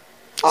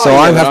 So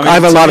I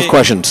have a lot of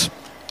questions.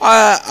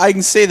 I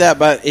can see that,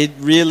 but it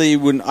really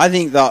wouldn't. I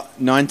think that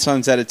 9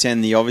 times out of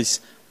 10, the obvious.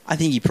 I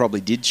think he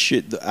probably did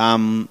shoot.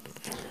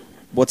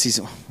 What's his?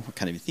 I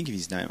can't even think of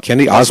his name.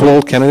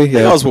 Oswald Kennedy.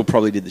 Yeah, Oswald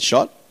probably did the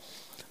shot.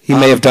 He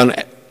may have done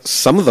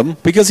some of them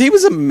because he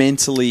was a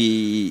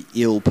mentally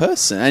ill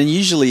person, and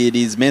usually it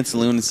is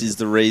mental illness is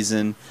the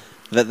reason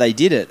that they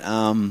did it.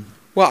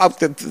 Well,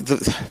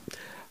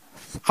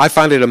 I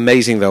find it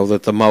amazing though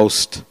that the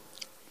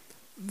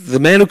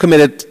man who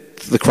committed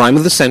the crime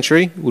of the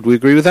century, would we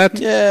agree with that?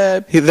 Yeah.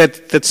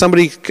 That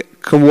somebody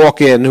can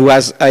walk in who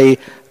has a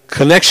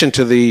connection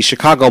to the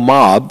Chicago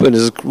mob and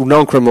is a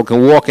known criminal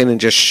can walk in and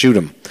just shoot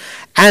him.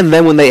 And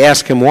then when they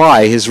ask him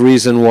why, his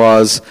reason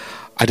was,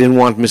 I didn't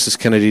want Mrs.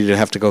 Kennedy to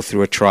have to go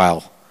through a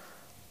trial.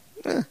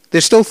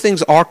 There's still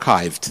things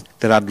archived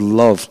that I'd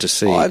love to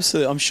see. Oh,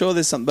 absolutely. I'm sure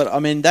there's something. But, I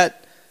mean, a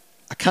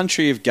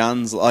country of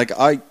guns, like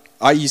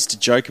I used to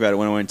joke about it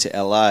when I went to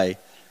LA.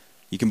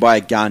 You can buy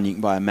a gun, you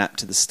can buy a map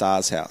to the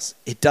Stars house.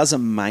 It does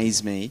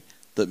amaze me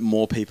that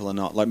more people are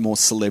not, like more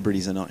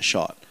celebrities are not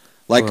shot.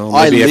 Like well,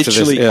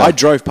 I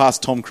drove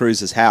past Tom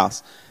Cruise's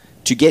house.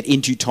 To get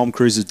into Tom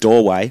Cruise's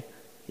doorway,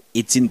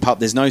 it's in pub.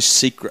 There's no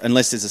secret,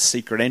 unless there's a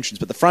secret entrance.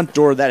 But the front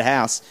door of that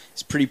house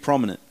is pretty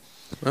prominent.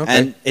 Okay.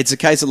 And it's a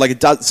case of like it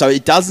does. So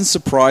it doesn't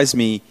surprise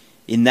me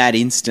in that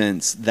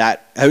instance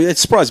that it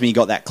surprised me he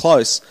got that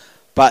close.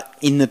 But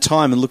in the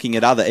time and looking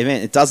at other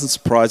events, it doesn't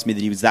surprise me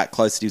that he was that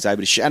close that he was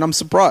able to shoot. And I'm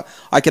surprised.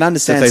 I can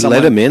understand that they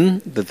let him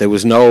in. That there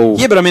was no.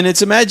 Yeah, but I mean,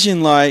 it's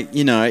imagine like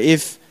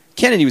if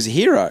Kennedy was a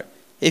hero.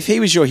 If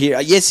he was your hero,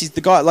 yes, he's the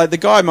guy. Like the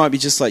guy might be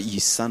just like, you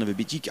son of a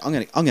bitch.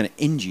 I'm gonna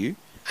end you.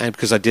 And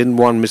because I didn't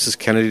want Mrs.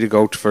 Kennedy to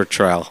go for a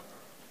trial.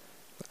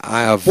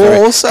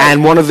 Also,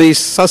 and one of these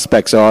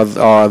suspects are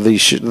the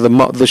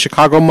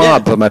Chicago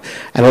mob. Yeah.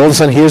 And all of a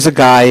sudden, here's a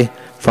guy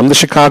from the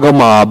Chicago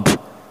mob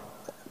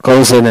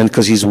goes in and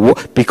because he's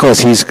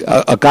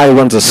a guy who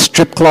runs a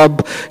strip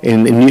club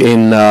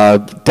in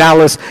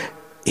Dallas.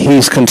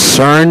 He's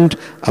concerned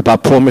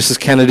about poor Mrs.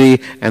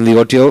 Kennedy and the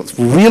ordeal.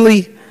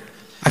 Really.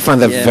 I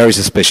find that very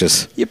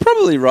suspicious. You're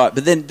probably right,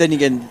 but then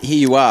again, here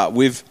you are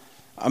with.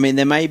 I mean,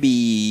 there may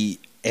be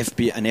an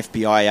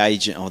FBI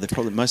agent, or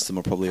most of them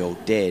are probably all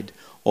dead,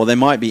 or there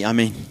might be. I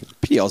mean,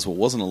 pity Oswald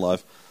wasn't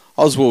alive.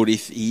 Oswald,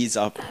 if he is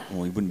up,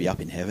 well, he wouldn't be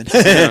up in heaven.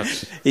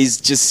 He's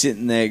just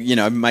sitting there,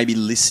 maybe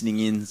listening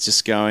in,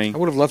 just going. I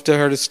would have loved to have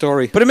heard his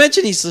story. But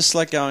imagine he's just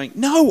like going,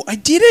 "No, I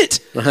did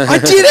it! I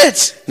did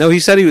it!" No, he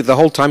said the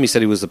whole time he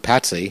said he was a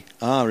patsy.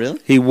 Oh,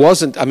 really? He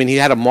wasn't. I mean, he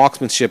had a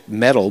marksmanship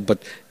medal,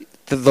 but.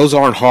 Those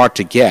aren't hard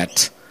to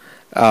get.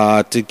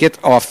 To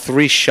get off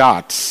 3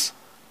 shots,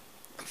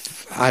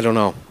 I don't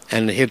know,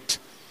 and hit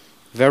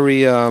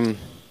very,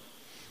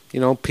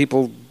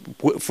 people.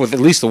 For at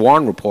least the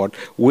Warren report,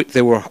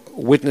 there were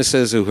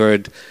witnesses who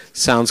heard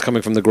sounds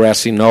coming from the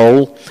grassy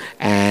knoll,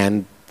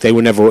 and they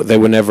were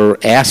never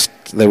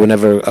asked. They were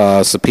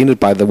never subpoenaed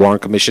by the Warren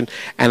Commission.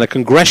 And a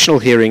congressional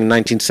hearing in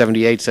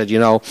 1978 said,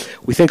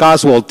 we think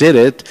Oswald did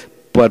it,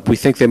 but we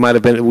think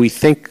we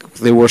think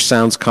there were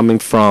sounds coming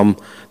from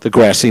the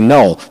grassy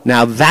knoll.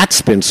 Now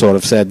that's been sort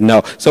of said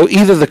no. So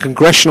either the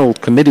Congressional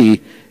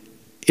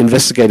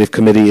Investigative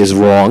Committee is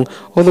wrong,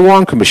 or the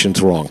Warren Commission's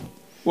wrong.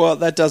 Well,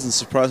 that doesn't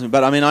surprise me.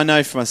 But I mean, I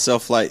know for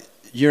myself, like,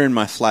 you're in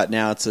my flat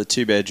now. It's a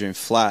 2-bedroom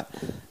flat.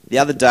 The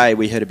other day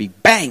we heard a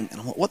big bang,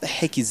 and I'm like, what the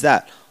heck is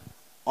that?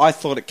 I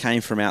thought it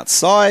came from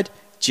outside.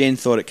 Jen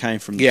thought it came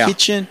from the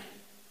kitchen.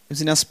 It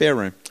was in our spare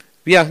room.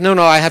 Yeah,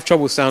 no, I have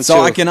trouble with sound too.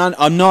 So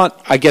I'm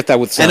not. I get that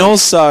with sound. And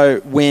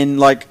also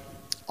when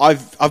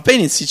I've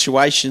been in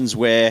situations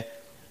where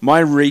my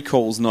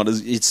recall's not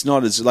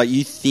as like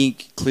you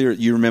think clear.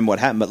 You remember what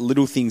happened, but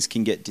little things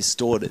can get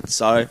distorted.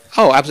 So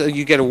absolutely,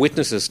 you get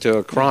witnesses to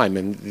a crime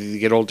and you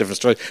get all different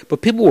stories.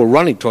 But people were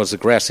running towards the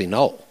grassy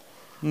knoll.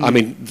 I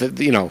mean,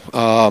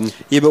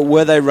 yeah, but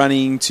were they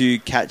running to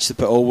catch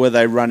or were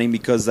they running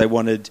because they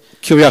wanted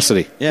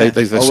curiosity? Yeah,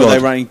 or were they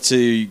running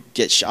to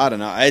get shot? I don't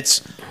know. It's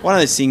one of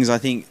those things. I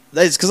think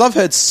because I've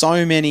heard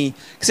so many.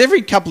 Because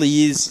every couple of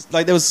years,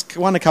 like there was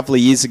one a couple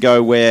of years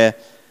ago where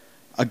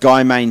a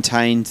guy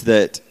maintained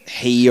that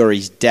he or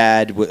his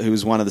dad, who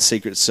was one of the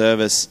Secret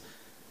Service,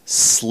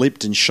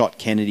 slipped and shot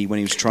Kennedy when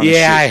he was trying to shoot.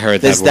 Yeah, I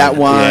heard there's that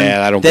one.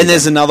 Yeah, I don't. Then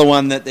there's another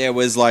one that there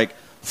was like.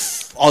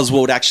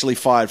 Oswald actually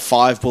fired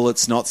 5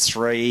 bullets, not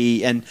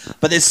 3,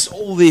 but there's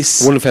all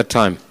this. Wouldn't have had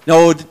time.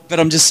 No, but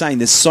I'm just saying,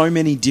 there's so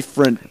many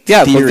different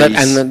theories.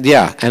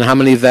 And how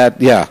many of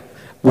that?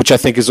 Which I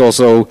think is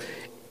also,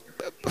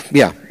 But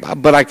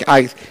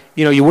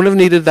you wouldn't have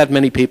needed that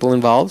many people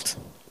involved.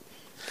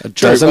 And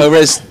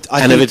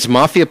if it's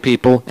mafia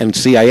people and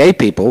CIA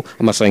people,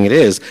 I'm not saying it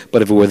is,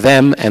 but if it were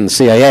them and the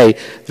CIA,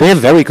 they're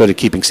very good at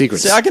keeping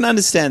secrets. See, I can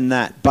understand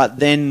that, but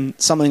then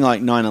something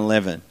like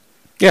 9/11.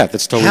 Yeah,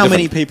 that's totally How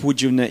different. many people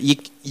would you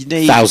need? You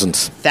need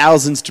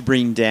Thousands to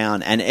bring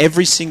down, and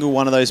every single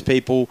one of those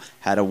people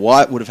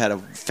would have had a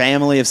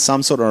family of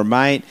some sort or a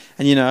mate,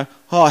 and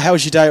how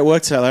was your day at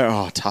work today? Like,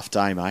 oh, tough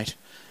day, mate.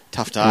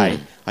 Tough day.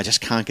 I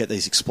just can't get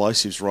these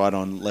explosives right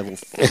on level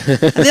 4. And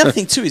the other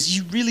thing too is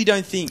you really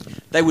don't think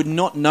they would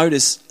not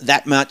notice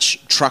that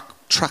much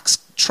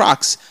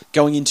trucks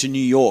going into New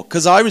York,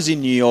 because I was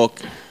in New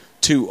York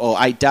 2 or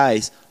 8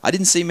 days. I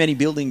didn't see many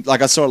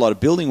I saw a lot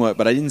of building work,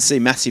 but I didn't see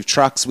massive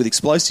trucks with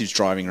explosives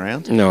driving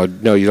around. No,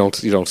 you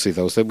don't see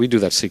those. We do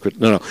that secret.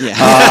 No.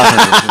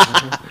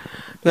 Yeah.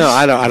 No,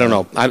 I don't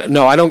know.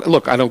 I don't.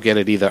 Look, I don't get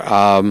it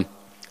either.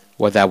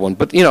 With that one,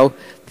 but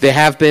there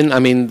have been. I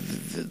mean,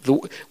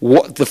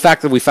 the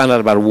fact that we found out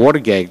about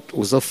Watergate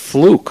was a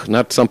fluke,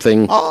 not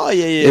something. Oh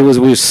yeah. We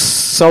were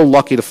so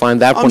lucky to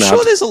find that one out. I'm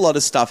sure there's a lot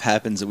of stuff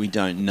happens that we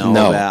don't know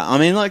about. I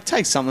mean,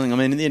 take something. I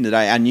mean, at the end of the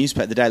day, our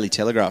newspaper, the Daily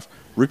Telegraph,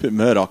 Rupert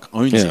Murdoch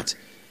owns it.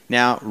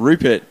 Now,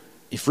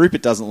 if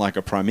Rupert doesn't like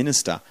a prime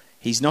minister,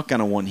 he's not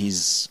going to want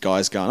his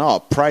guys going,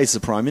 praise the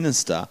prime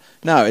minister.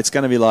 No, it's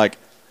going to be like,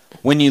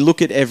 when you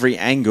look at every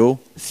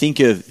angle, think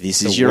of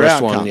this is your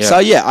outcome. One, yeah. So,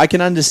 I can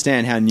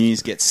understand how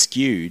news gets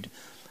skewed,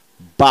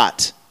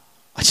 but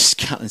I just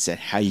can't understand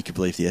how you could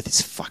believe the Earth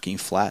is fucking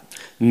flat.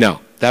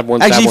 No, that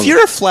one. Actually, if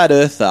you're a flat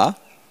earther,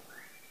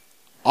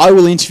 I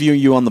will interview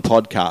you on the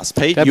podcast,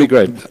 Pete. That'd be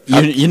great.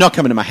 You're not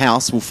coming to my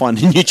house. We'll find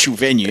a neutral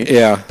venue.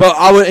 Yeah. But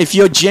if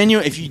you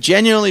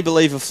genuinely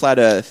believe a flat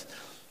Earth,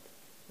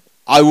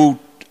 I will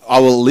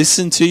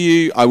listen to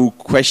you. I will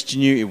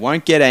question you. It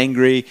won't get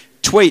angry.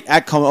 Tweet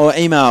or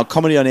email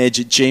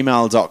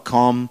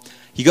comedyonedge@gmail.com.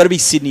 You got to be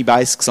Sydney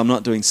based, because I'm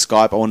not doing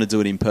Skype. I want to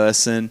do it in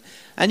person.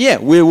 And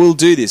we will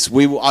do this.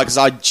 We will, because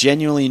I'm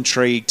genuinely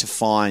intrigued to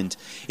find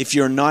if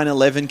you're a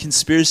 9/11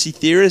 conspiracy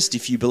theorist,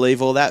 if you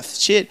believe all that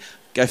shit.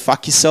 Go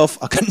fuck yourself.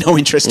 I've got no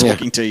interest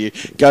talking to you.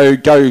 Go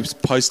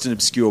post an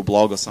obscure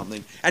blog or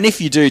something. And if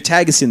you do,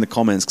 tag us in the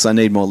comments, because I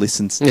need more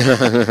listens. There you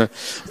go,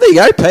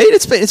 Pete.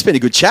 It's been a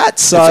good chat.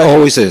 So it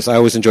always is. I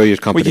always enjoy your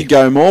company. We could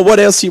go more. What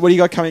else? What do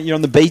you got coming? You're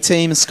on the B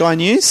Team of Sky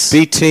News?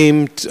 B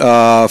Team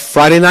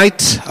Friday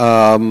night.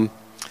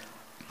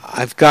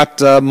 I've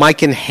got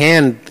Mike in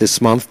Hand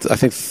this month. I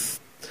think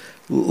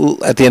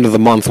at the end of the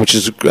month, which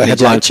is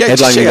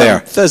headlining there.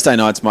 Thursday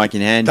night's Mike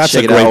in Hand. That's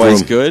check a great always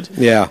room. Good.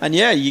 Yeah. And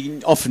you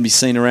can often be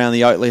seen around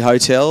the Oatley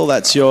Hotel.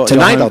 That's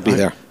Tonight I'll be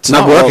there.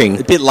 Tonight, Not working.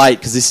 A bit late,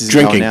 because this is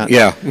drinking. Going out.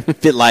 Yeah. A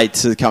bit late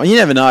to come. You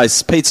never know.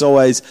 Pete's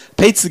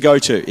the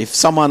go-to. If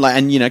someone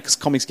because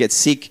comics get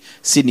sick,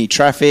 Sydney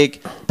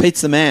traffic,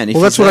 Pete's the man.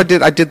 Well, that's what I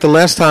did. I did the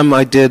last time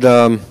I did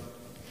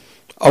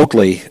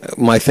Oatley.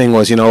 My thing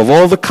was, of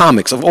all the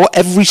comics,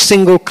 every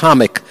single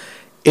comic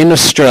in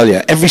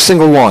Australia, every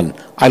single one,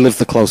 I live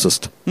the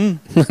closest.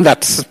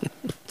 That's the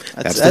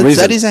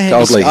reason. That is a handy.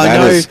 Totally. I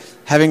know,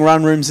 having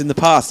run rooms in the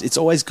past, it's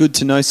always good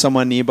to know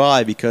someone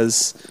nearby,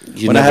 because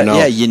you never know.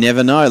 Yeah, you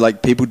never know.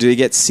 Like, people do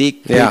get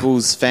sick. Yeah.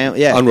 People's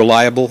family. Yeah.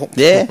 Unreliable.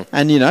 Yeah,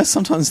 and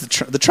sometimes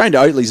the train to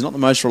Oatley is not the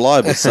most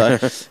reliable. So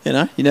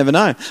you never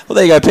know. Well,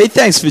 there you go, Pete.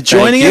 Thanks for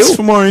joining us.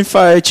 For more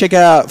info,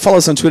 follow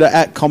us on Twitter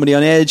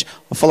 @ComedyOnEdge,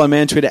 or follow me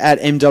on Twitter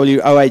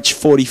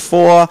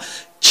 @MWOH44.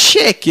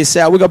 Check us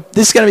out.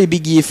 This is going to be a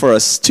big year for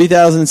us.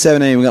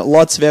 2017. We've got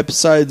lots of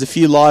episodes, a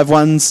few live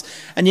ones,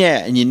 and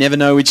you never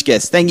know which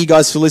guest. Thank you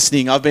guys for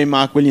listening. I've been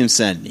Mark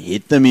Williamson.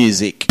 Hit the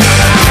music.